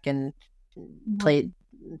Quebec and play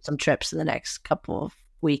some trips in the next couple of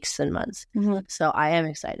weeks and months. So I am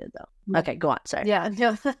excited though. Okay, go on. Sorry. Yeah,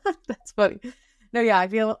 no, that's funny. No, yeah, I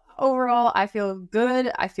feel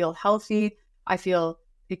good. I feel healthy. I feel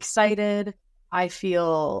excited. I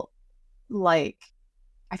feel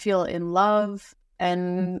in love,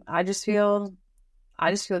 and I just feel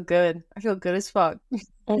good. I feel good as fuck.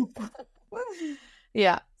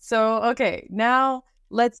 Yeah. So, okay, now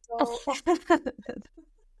let's go.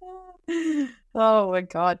 Oh my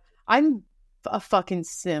God. I'm a fucking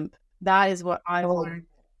simp. That is what I learned.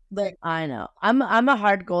 Like, I know. I'm a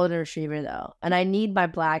hard golden retriever though, and I need my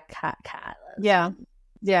black cat. Yeah.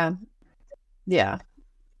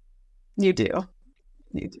 You do.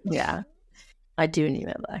 Yeah. I do need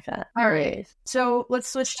my black cat. All right. So let's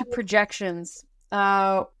switch to projections.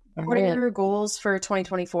 What are your goals for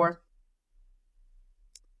 2024?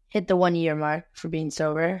 Hit the 1 year mark for being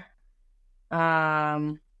sober.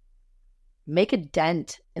 Make a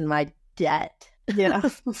dent in my debt. Yeah.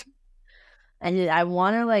 And I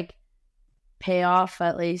want to like pay off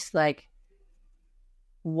at least like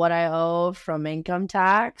what I owe from income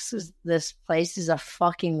tax. This place is a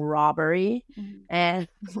fucking robbery. And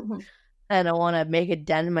I want to make a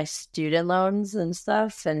dent in my student loans and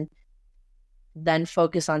stuff, and then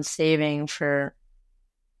focus on saving for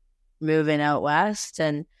moving out west.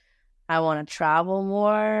 And I want to travel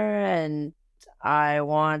more, and I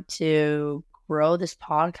want to grow this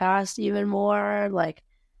podcast even more. Like,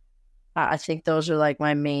 I think those are like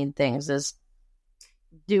my main things: is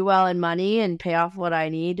do well in money and pay off what I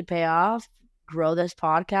need to pay off, grow this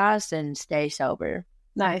podcast, and stay sober.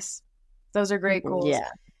 Nice. Those are great goals. Yeah.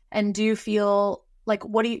 And do you feel like,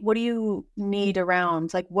 what do you need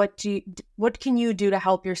around? Like, what can you do to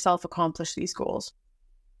help yourself accomplish these goals?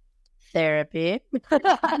 Therapy.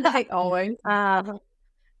 Like always. I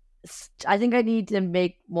think I need to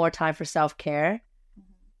make more time for self-care.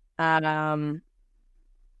 I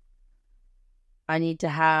need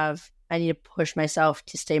to push myself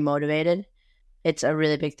to stay motivated. It's a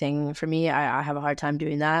really big thing for me. I have a hard time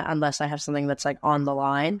doing that unless I have something that's like on the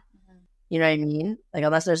line. You know what I mean? Like,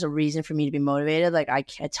 unless there's a reason for me to be motivated, like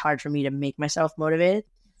it's hard for me to make myself motivated.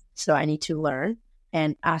 So I need to learn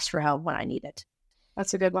and ask for help when I need it.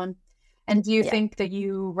 That's a good one. And do you think that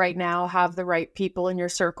you right now have the right people in your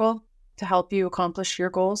circle to help you accomplish your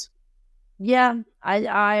goals? Yeah,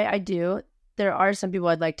 I do. There are some people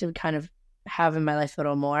I'd like to kind of have in my life a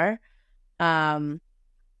little more.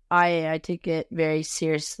 I take it very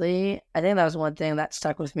seriously. I think that was one thing that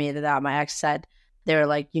stuck with me that my ex said. They were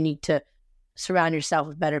like, you need to surround yourself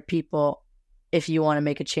with better people if you want to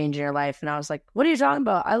make a change in your life. And I was like, what are you talking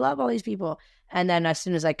about? I love all these people. And then as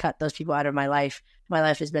soon as I cut those people out of my life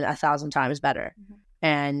has been 1,000 times better.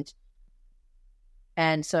 Mm-hmm.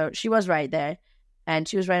 And so she was right there, and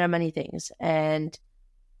she was right on many things. And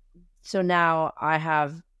so now I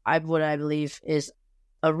have what I believe is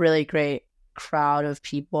a really great crowd of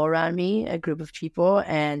people around me, a group of people,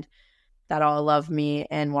 and that all love me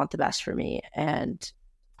and want the best for me and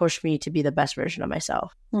push me to be the best version of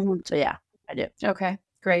myself. Mm-hmm. So yeah, I do. Okay,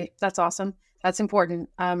 great. That's awesome. That's important.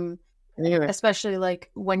 Especially like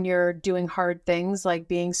when you're doing hard things like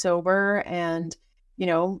being sober and, you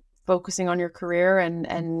know, focusing on your career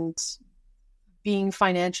and being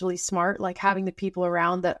financially smart, like having the people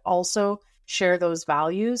around that also share those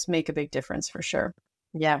values make a big difference for sure.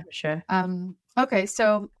 Yeah, for sure. Okay,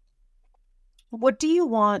 so what do you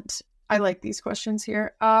want? I like these questions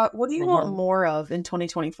here. What do you want more of in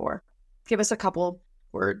 2024? Give us a couple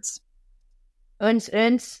words. Uns.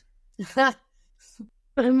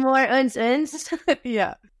 More uns.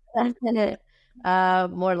 Yeah.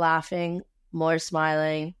 More laughing, more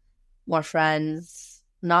smiling, more friends,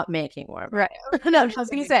 not making more. Right. No, I was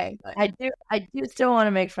gonna say I do still want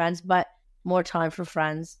to make friends, but more time for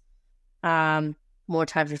friends, more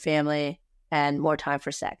time for family, and more time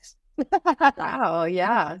for sex. Oh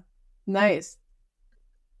yeah. Nice.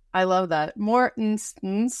 I love that. More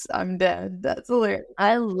instance, I'm dead. That's hilarious.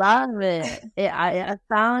 I love it. I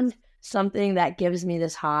found something that gives me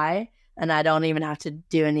this high, and I don't even have to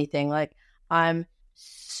do anything. Like, I'm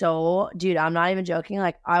not even joking.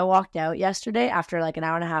 Like, I walked out yesterday after like an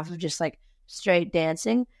hour and a half of just like straight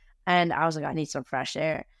dancing, and I was like, I need some fresh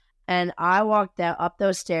air. And I walked out up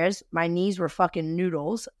those stairs. My knees were fucking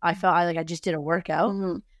noodles. I felt like I just did a workout,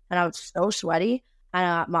 and I was so sweaty.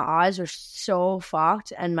 And my eyes were so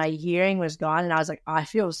fucked, and my hearing was gone. And I was like, I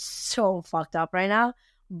feel so fucked up right now,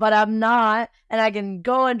 but I'm not. And I can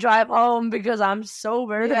go and drive home because I'm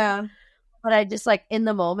sober. Yeah. But I just like in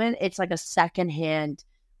the moment, it's like a secondhand,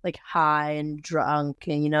 like high and drunk,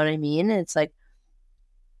 and you know what I mean? And it's like,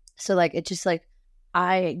 so like, it's just like,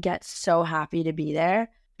 I get so happy to be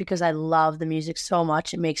there because I love the music so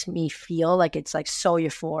much. It makes me feel like it's like so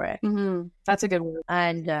euphoric. Mm-hmm. That's a good word.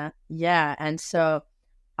 And yeah, and so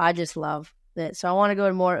I just love it. So I want to go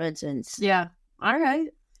to more incidents. Yeah. All right.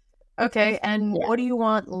 Okay. And what do you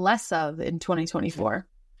want less of in 2024?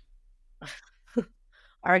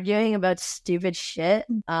 Arguing about stupid shit.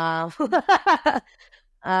 I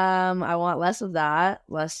want less of that.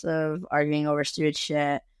 Less of arguing over stupid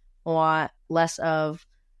shit. I want less of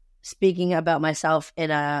speaking about myself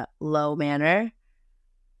in a low manner.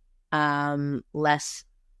 I want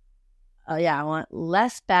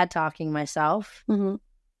less bad talking myself,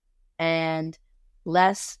 and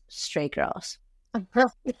less straight girls.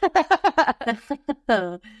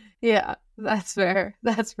 Yeah, that's fair.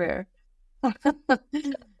 That's fair.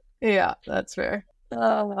 Yeah, that's fair.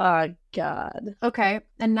 Oh my God. Okay.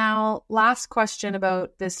 And now last question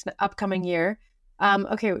about this upcoming year.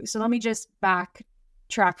 Okay, so let me just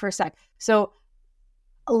backtrack for a sec. So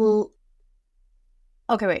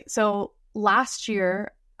last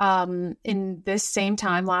year, in this same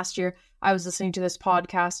time last year, I was listening to this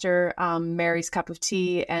podcaster, Mary's Cup of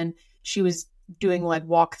Tea, and she was doing like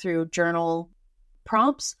walkthrough journal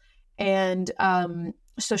prompts. And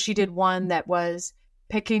so she did one that was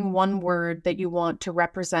picking one word that you want to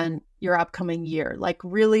represent your upcoming year, like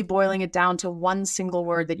really boiling it down to one single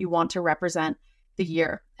word that you want to represent the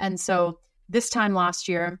year. And so this time last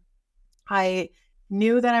year, I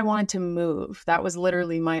knew that I wanted to move. That was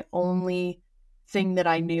literally my only thing that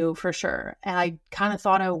I knew for sure. And I kind of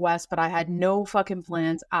thought out west, but I had no fucking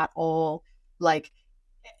plans at all. Like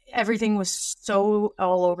everything was so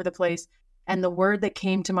all over the place. And the word that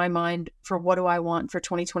came to my mind for what do I want for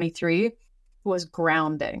 2023 was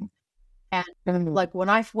grounding. And like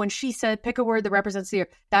when she said pick a word that represents the year,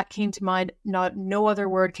 that came to mind. No other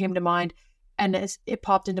word came to mind. And it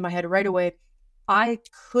popped into my head right away. I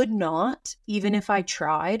could not, even if I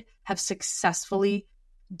tried, have successfully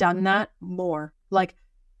done that more. Like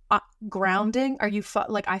grounding.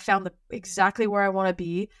 Like I found exactly where I want to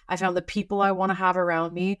be. I found the people I want to have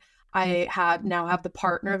around me. I now have the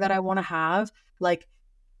partner that I want to have. Like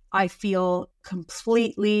I feel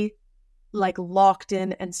completely like locked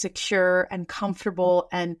in and secure and comfortable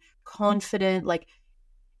and confident. Like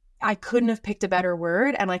I couldn't have picked a better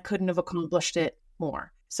word and I couldn't have accomplished it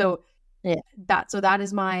more. So Yeah. that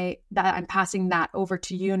is that I'm passing that over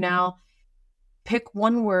to you now. Pick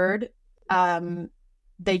one word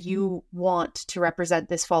that you want to represent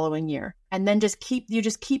this following year, and then just keep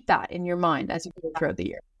that in your mind as you go throughout the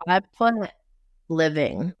year. I put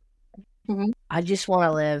living. Mm-hmm. I just want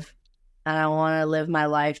to live, and I want to live my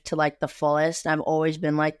life to like the fullest. I've always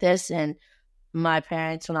been like this, and my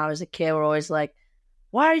parents, when I was a kid, were always like,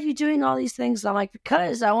 "Why are you doing all these things?" I'm like,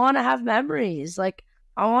 "Because I want to have memories. Like,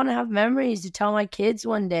 I want to have memories to tell my kids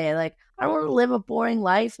one day. Like, I don't want to live a boring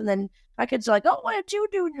life." And then my kids are like, "Oh, what did you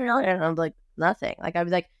do in your life?" And I'm like, "Nothing." Like, I'd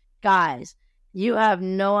be like, "Guys, you have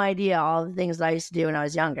no idea all the things that I used to do when I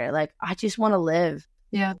was younger. Like, I just want to live."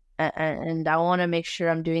 Yeah. And I want to make sure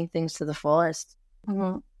I'm doing things to the fullest.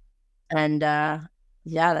 Mm-hmm. And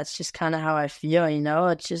yeah, that's just kind of how I feel, you know?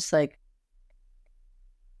 It's just like,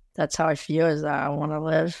 that's how I feel, is that I want to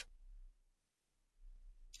live.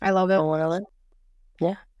 I love it. I want to live.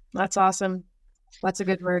 Yeah. That's awesome. That's a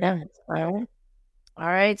good word. Yeah. All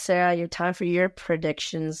right, Sarah, your time for your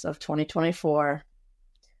predictions of 2024.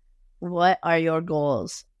 What are your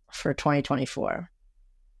goals for 2024?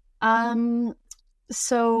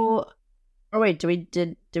 So, oh wait, did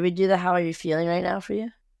we do the how are you feeling right now for you?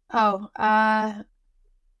 Yeah,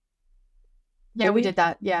 we did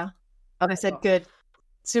that. Yeah. Okay. I said good.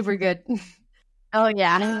 Super good. Oh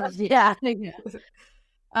yeah. Yeah.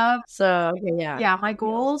 So okay, yeah, my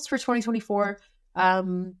goals for 2024.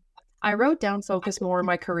 I wrote down focus more in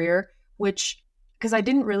my career, which, because I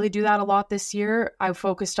didn't really do that a lot this year. I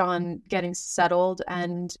focused on getting settled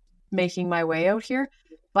and making my way out here.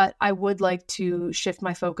 But I would like to shift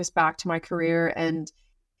my focus back to my career and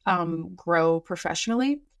grow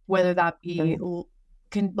professionally, whether that be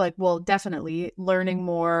definitely learning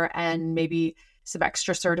more and maybe some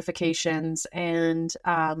extra certifications. And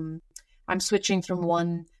I'm switching from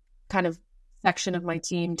one kind of section of my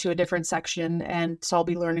team to a different section, and so I'll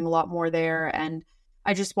be learning a lot more there. And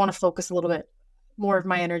I just want to focus a little bit more of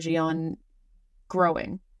my energy on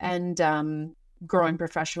growing and growing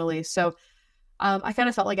professionally. So I kind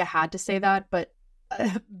of felt like I had to say that, but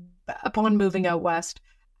upon moving out west,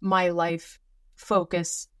 my life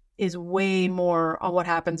focus is way more on what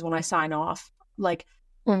happens when I sign off. Like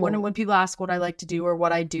when people ask what I like to do or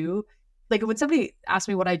what I do, like when somebody asks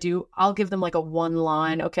me what I do, I'll give them like a one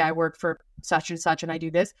line, okay, I work for such and such and I do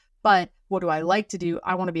this. But what do I like to do?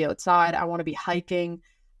 I want to be outside. I want to be hiking.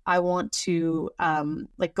 I want to,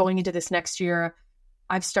 like going into this next year,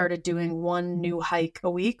 I've started doing one new hike a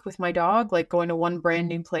week with my dog, like going to one brand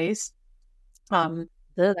new place. How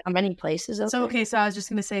many places? So I was just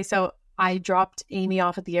going to say, so I dropped Amy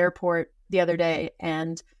off at the airport the other day,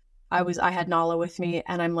 and I had Nala with me,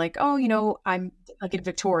 and I'm like, oh, I'm like in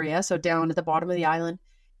Victoria, so down at the bottom of the island,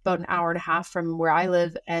 about an hour and a half from where I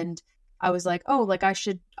live. And I was like, oh, like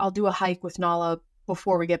I'll do a hike with Nala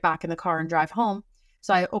before we get back in the car and drive home.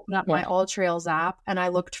 So I opened up my All Trails app and I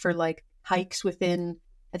looked for like hikes within,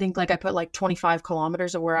 I think like I put like 25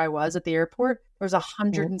 kilometers of where I was at the airport. There was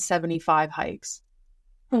 175 hikes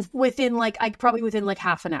within like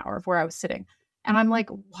half an hour of where I was sitting. And I'm like,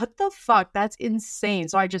 what the fuck? That's insane.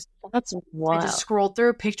 So I just scrolled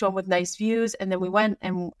through, picked one with nice views, and then we went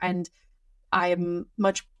and I'm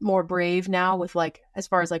much more brave now with like as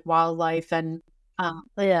far as like wildlife and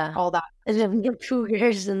all that.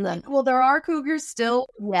 Cougars in them. Well, there are cougars still.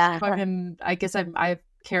 Yeah. I guess I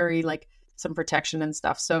carry like some protection and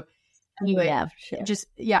stuff. So anyway,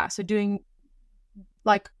 so doing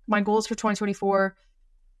like my goals for 2024,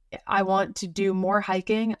 I want to do more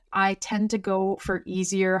hiking. I tend to go for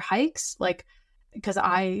easier hikes, like because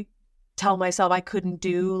I tell myself I couldn't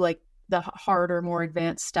do like the harder, more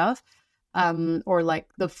advanced stuff, or like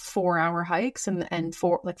the 4-hour hikes and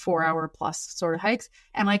 4-hour plus sort of hikes,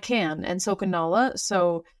 and I can, and so can Nala.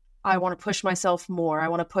 So I want to push myself more. I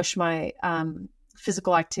want to push my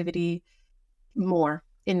physical activity more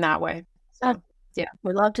in that way. So, yeah,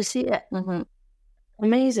 we'd love to see it. Mm-hmm.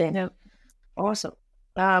 Amazing. Yep. Awesome.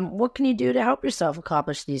 What can you do to help yourself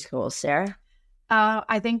accomplish these goals, Sarah?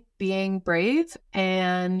 I think being brave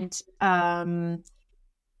and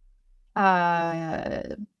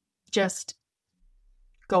just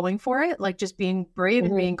going for it, like just being brave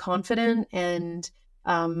and being confident and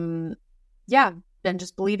then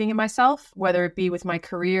just believing in myself, whether it be with my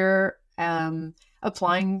career,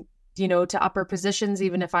 applying to upper positions,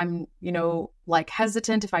 even if I'm like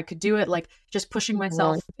hesitant, if I could do it, like just pushing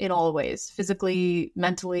myself in all ways, physically,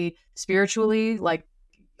 mentally, spiritually, like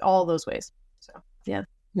all those ways. So yeah.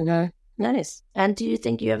 Nice. And do you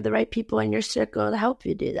think you have the right people in your circle to help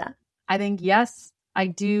you do that? I think yes, I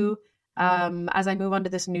do. As I move on to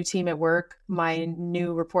this new team at work, my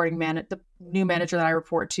new the new manager that I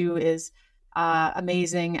report to is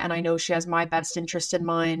amazing. And I know she has my best interest in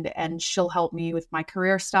mind, and she'll help me with my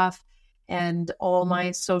career stuff. And all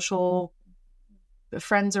my social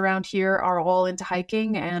friends around here are all into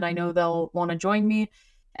hiking, and I know they'll want to join me.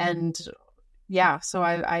 And yeah, so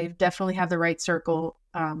I definitely have the right circle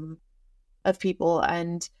of people.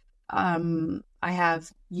 And I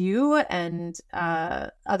have you and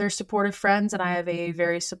other supportive friends, and I have a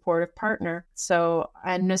very supportive partner. So,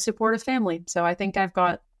 and a supportive family. So I think I've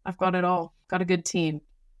got it all. Got a good team.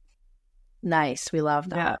 Nice. We love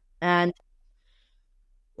that. Yeah. And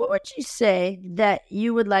what would you say that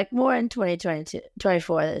you would like more in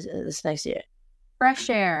 2024 this next year? Fresh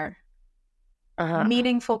air,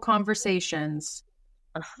 meaningful conversations,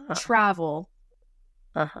 travel,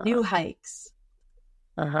 new hikes,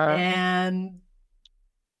 and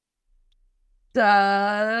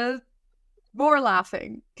more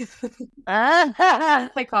laughing.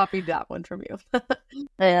 I copied that one from you.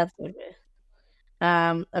 Yeah, that's okay.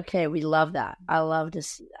 Okay, we love that. I love to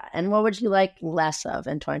see that. And what would you like less of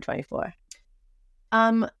in 2024?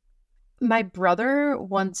 My brother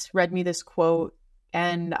once read me this quote,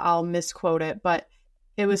 and I'll misquote it, but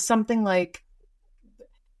it was something like,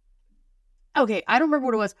 okay, I don't remember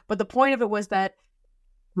what it was, but the point of it was that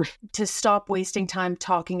to stop wasting time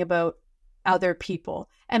talking about other people.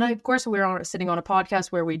 And of course, we're sitting on a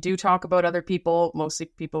podcast where we do talk about other people, mostly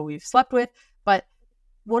people we've slept with. But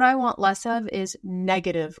what I want less of is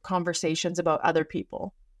negative conversations about other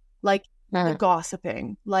people, like the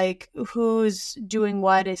gossiping, like who's doing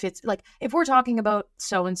what. If it's like, if we're talking about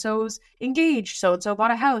so-and-so's engaged, so-and-so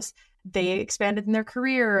bought a house, they expanded in their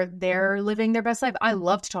career, they're living their best life. I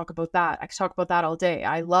love to talk about that. I could talk about that all day.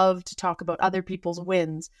 I love to talk about other people's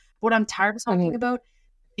wins. What I'm tired of talking about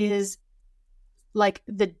is like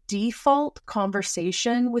the default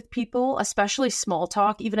conversation with people, especially small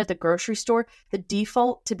talk, even at the grocery store, the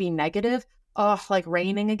default to be negative. Oh, like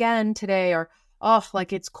raining again today, or oh,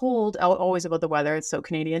 like it's cold. Always about the weather. It's so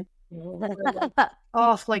Canadian.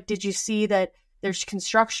 Oh, like, did you see that there's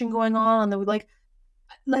construction going on? And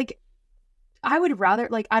like, I would rather,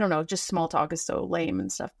 like, I don't know, just small talk is so lame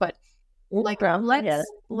and stuff, but like,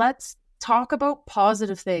 let's talk about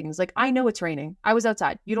positive things. Like, I know it's raining. I was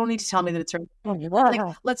outside. You don't need to tell me that it's raining.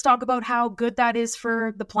 Like, let's talk about how good that is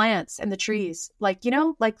for the plants and the trees. Like, you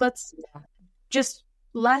know, like, let's just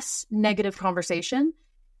less negative conversation.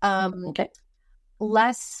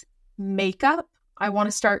 Less makeup. I want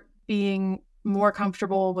to start being more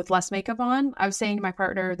comfortable with less makeup on. I was saying to my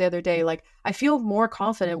partner the other day, like, I feel more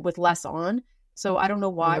confident with less on. So I don't know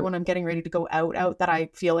why when I'm getting ready to go out that I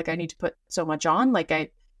feel like I need to put so much on. Like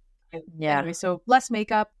anyway, so less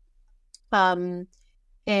makeup,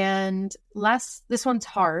 and less, this one's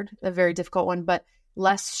hard, a very difficult one, but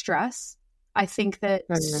less stress. I think that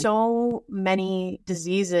so many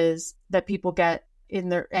diseases that people get in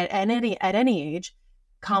their, at any age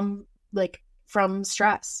come like from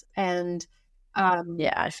stress. And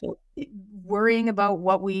I feel worrying about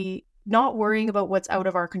not worrying about what's out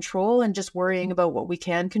of our control, and just worrying about what we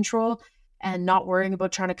can control, and not worrying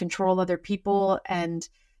about trying to control other people and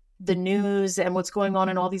the news and what's going on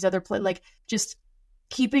in all these other like just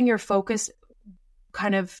keeping your focus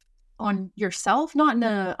kind of on yourself, not in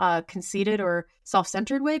a conceited or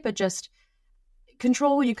self-centered way, but just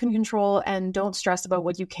control what you can control and don't stress about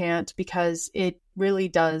what you can't, because it really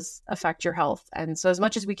does affect your health. And so as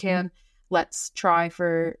much as we can, let's try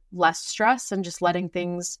for less stress and just letting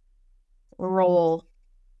things roll.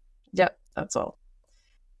 Yep, that's all.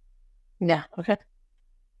 Yeah, okay.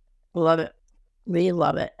 Love it. We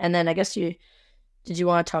love it. And then I guess did you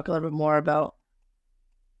want to talk a little bit more about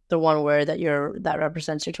the one word that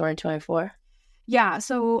represents your 2024? Yeah.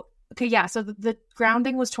 So, okay. Yeah. So the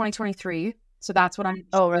grounding was 2023. So that's what I'm.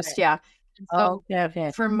 Oh, right. Yeah. So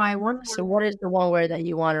okay. For my one. So what is the one word that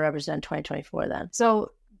you want to represent 2024 then?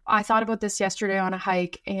 So I thought about this yesterday on a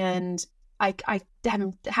hike, and I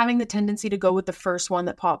am having the tendency to go with the first one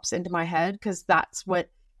that pops into my head, because that's what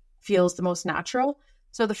feels the most natural.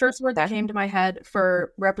 So the first word that came to my head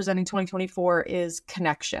for representing 2024 is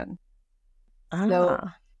connection. So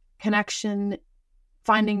connection,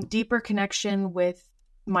 finding deeper connection with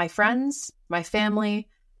my friends, my family,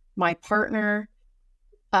 my partner,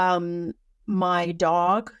 my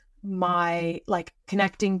dog,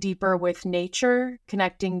 connecting deeper with nature,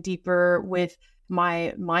 connecting deeper with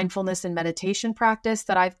my mindfulness and meditation practice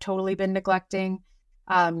that I've totally been neglecting,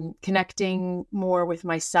 connecting more with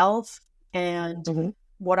myself and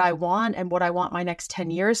what I want and what I want my next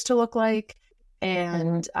 10 years to look like,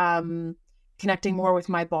 and connecting more with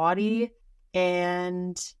my body,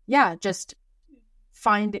 and yeah, just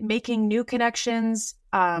making new connections,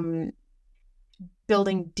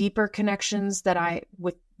 building deeper connections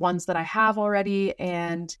with ones that I have already,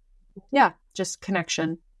 and yeah, just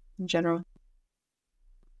connection in general.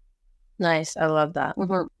 Nice. I love that.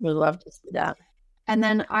 Mm-hmm. Would love to see that. And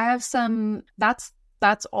then I have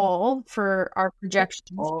that's all for our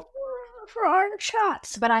projections. All for our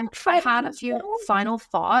chats. But I had a few final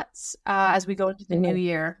thoughts as we go into the new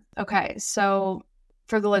year. Okay, so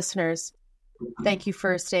for the listeners, thank you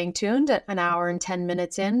for staying tuned at an hour and 10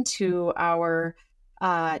 minutes into our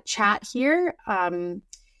chat here.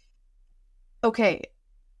 Okay,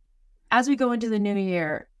 as we go into the new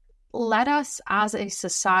year, let us as a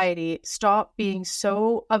society stop being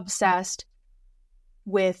so obsessed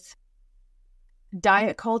with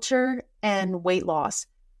diet culture and weight loss.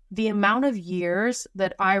 The amount of years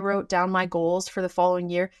that I wrote down my goals for the following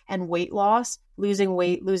year and weight loss, losing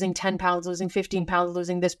weight, losing 10 pounds, losing 15 pounds,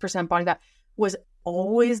 losing this percent body fat was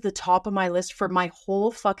always the top of my list for my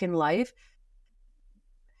whole fucking life.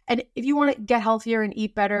 And if you want to get healthier and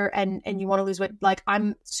eat better and you want to lose weight, like,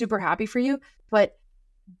 I'm super happy for you, but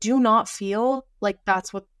do not feel like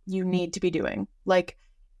that's what you need to be doing. Like,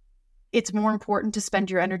 it's more important to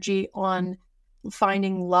spend your energy on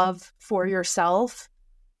finding love for yourself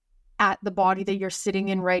at the body that you're sitting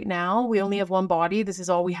in right now. We only have one body. This is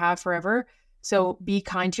all we have forever. So be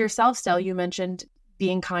kind to yourself. Stell, you mentioned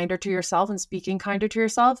being kinder to yourself and speaking kinder to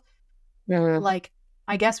yourself. Mm-hmm. Like,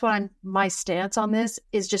 I guess my stance on this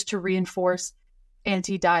is just to reinforce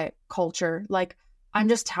anti-diet culture. Like, I'm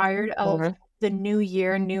just tired of the new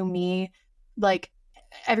year, new me. Like,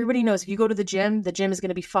 everybody knows if you go to the gym is going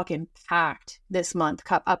to be fucking packed this month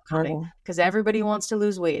upcoming because everybody wants to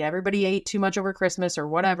lose weight. Everybody ate too much over Christmas or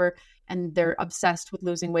whatever, and they're obsessed with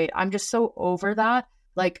losing weight. I'm just so over that.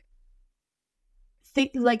 Like,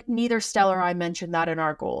 neither Stella or I mentioned that in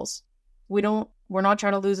our goals. We're not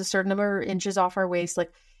trying to lose a certain number of inches off our waist.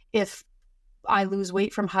 Like, if I lose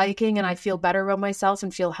weight from hiking and I feel better about myself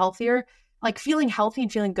and feel healthier, like, feeling healthy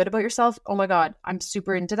and feeling good about yourself, oh my God, I'm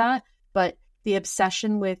super into that. But the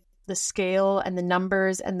obsession with the scale and the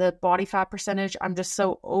numbers and the body fat percentage, I'm just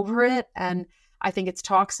so over it. And I think it's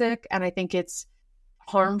toxic and I think it's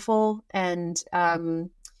harmful. And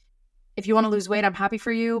if you want to lose weight, I'm happy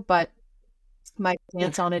for you. But my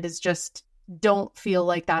stance on it is just don't feel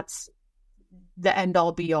like that's the end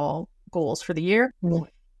all be all goals for the year.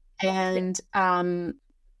 And do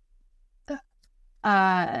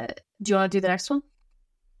you want to do the next one?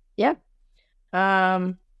 Yeah.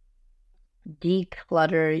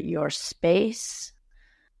 Declutter your space,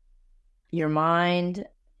 your mind,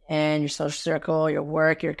 and your social circle, your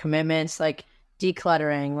work, your commitments. Like,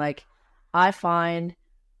 decluttering. Like, I find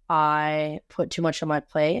I put too much on my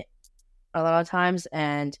plate a lot of times,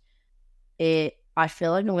 and I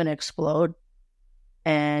feel like I'm going to explode,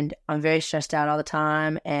 and I'm very stressed out all the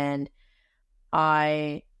time, and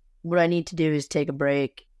what I need to do is take a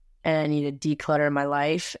break, and I need to declutter my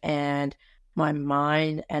life and my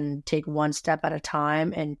mind and take one step at a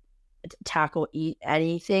time and tackle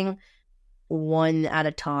anything one at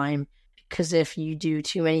a time. Because if you do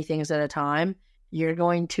too many things at a time, you're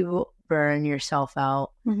going to burn yourself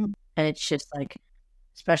out. And it's just like,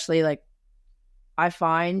 especially like, I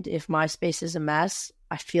find if my space is a mess,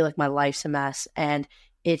 I feel like my life's a mess. And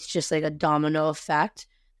it's just like a domino effect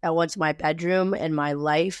that once my bedroom and my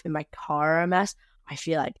life and my car are a mess, I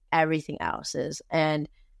feel like everything else is. And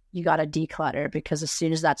you got to declutter, because as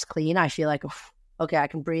soon as that's clean, I feel like, okay, I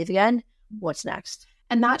can breathe again. What's next?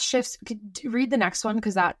 And that shifts. Read the next one,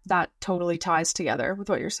 because that totally ties together with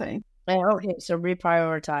what you're saying. Okay, so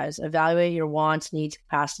reprioritize. Evaluate your wants, needs,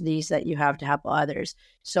 capacities that you have to help others.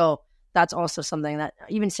 So that's also something that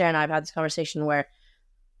even Sarah and I have had this conversation where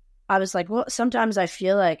I was like, well, sometimes I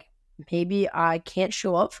feel like maybe I can't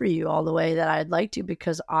show up for you all the way that I'd like to,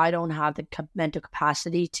 because I don't have the mental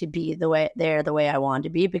capacity to be the way I want to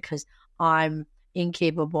be, because I'm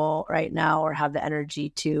incapable right now or have the energy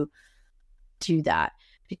to do that,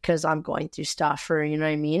 because I'm going through stuff, or you know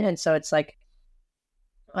what I mean? And so it's like,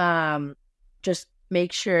 just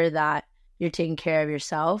make sure that you're taking care of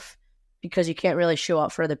yourself, because you can't really show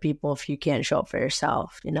up for other people if you can't show up for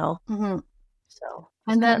yourself, you know? So,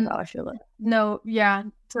 and then how I feel like.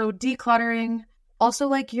 So decluttering, also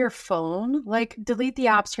like your phone, like delete the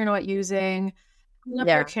apps you're not using, clean up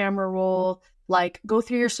your camera roll, like go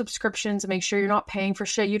through your subscriptions and make sure you're not paying for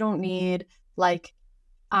shit you don't need. Like,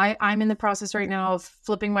 I'm in the process right now of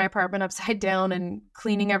flipping my apartment upside down and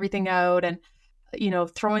cleaning everything out, and, you know,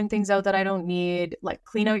 throwing things out that I don't need, like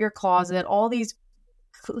clean out your closet, all these,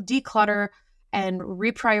 declutter and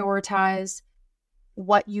reprioritize.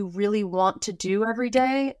 what you really want to do every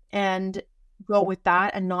day and go with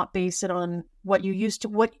that, and not base it on what you used to,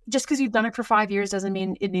 what, just because you've done it for 5 years doesn't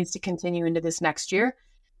mean it needs to continue into this next year.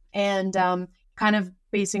 And kind of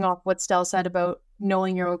basing off what Stell said about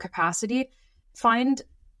knowing your own capacity, find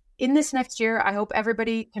in this next year, I hope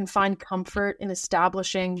everybody can find comfort in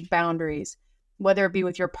establishing boundaries, whether it be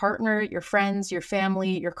with your partner, your friends, your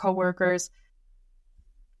family, your coworkers.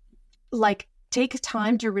 Like, take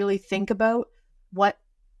time to really think about what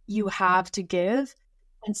you have to give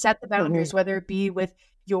and set the boundaries, whether it be with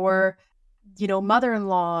your,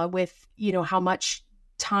 mother-in-law, with, how much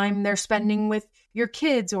time they're spending with your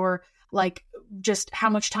kids, or like just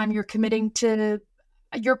how much time you're committing to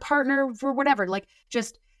your partner for whatever. Like,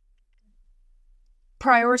 just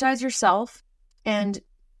prioritize yourself. And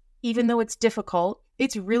even though it's difficult,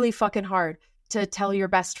 it's really fucking hard to tell your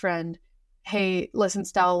best friend, hey, listen,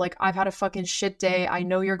 Stell, like, I've had a fucking shit day. I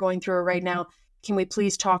know you're going through it right now. Can we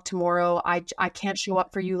please talk tomorrow? I can't show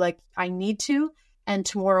up for you like I need to, and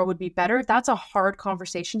tomorrow would be better. That's a hard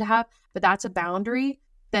conversation to have, but that's a boundary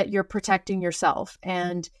that you're protecting yourself.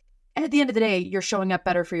 And at the end of the day, you're showing up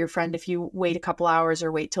better for your friend if you wait a couple hours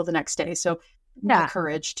or wait till the next day. So the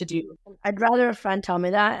courage to do. I'd rather a friend tell me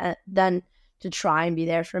that than to try and be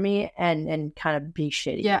there for me and kind of be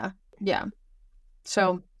shitty. Yeah.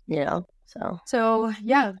 So, So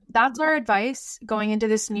yeah, that's our advice going into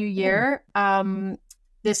this new year.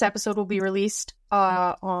 This episode will be released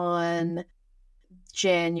on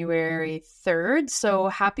January 3rd. So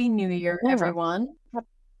happy New Year, everyone.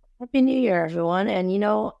 Happy New Year, everyone. And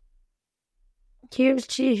here's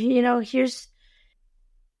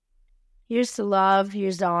the love,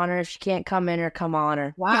 here's the honor. If you can't come in or come on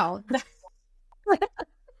her. Wow.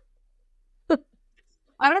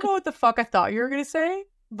 I don't know what the fuck I thought you were gonna say,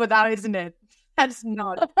 but that isn't it. That's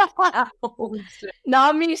not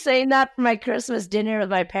Not me saying that for my Christmas dinner with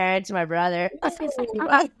my parents and my brother.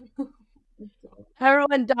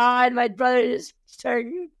 Everyone died. My brother just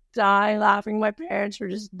started dying, laughing. My parents were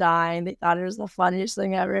just dying. They thought it was the funniest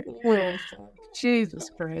thing ever.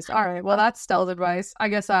 Jesus Christ. All right. Well, that's Stell's advice. I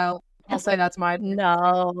guess I'll say that's mine.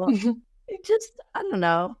 No. Just, I don't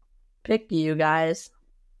know. Pick you guys.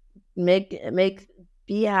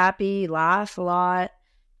 Be happy, laugh a lot.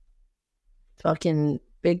 Fucking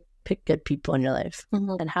pick good people in your life,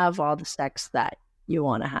 and have all the sex that you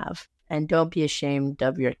want to have. And don't be ashamed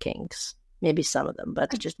of your kinks. Maybe some of them,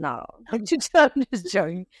 but just not all. I'm just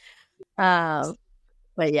joking. But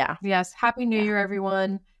yeah. Yes. Happy New Year,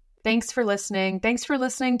 everyone. Thanks for listening. Thanks for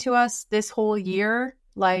listening to us this whole year.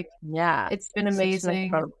 Like, it's been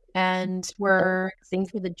amazing. And we're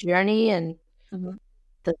thanks for the journey. And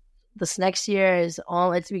this next year is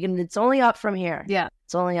it's only up from here. Yeah.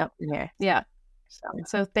 It's only up from here. Yeah.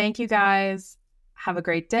 So thank you guys. Have a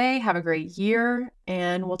great day. Have a great year.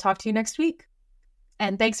 And we'll talk to you next week.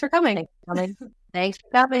 And thanks for coming. Thanks for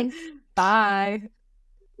coming. Bye.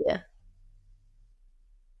 Yeah.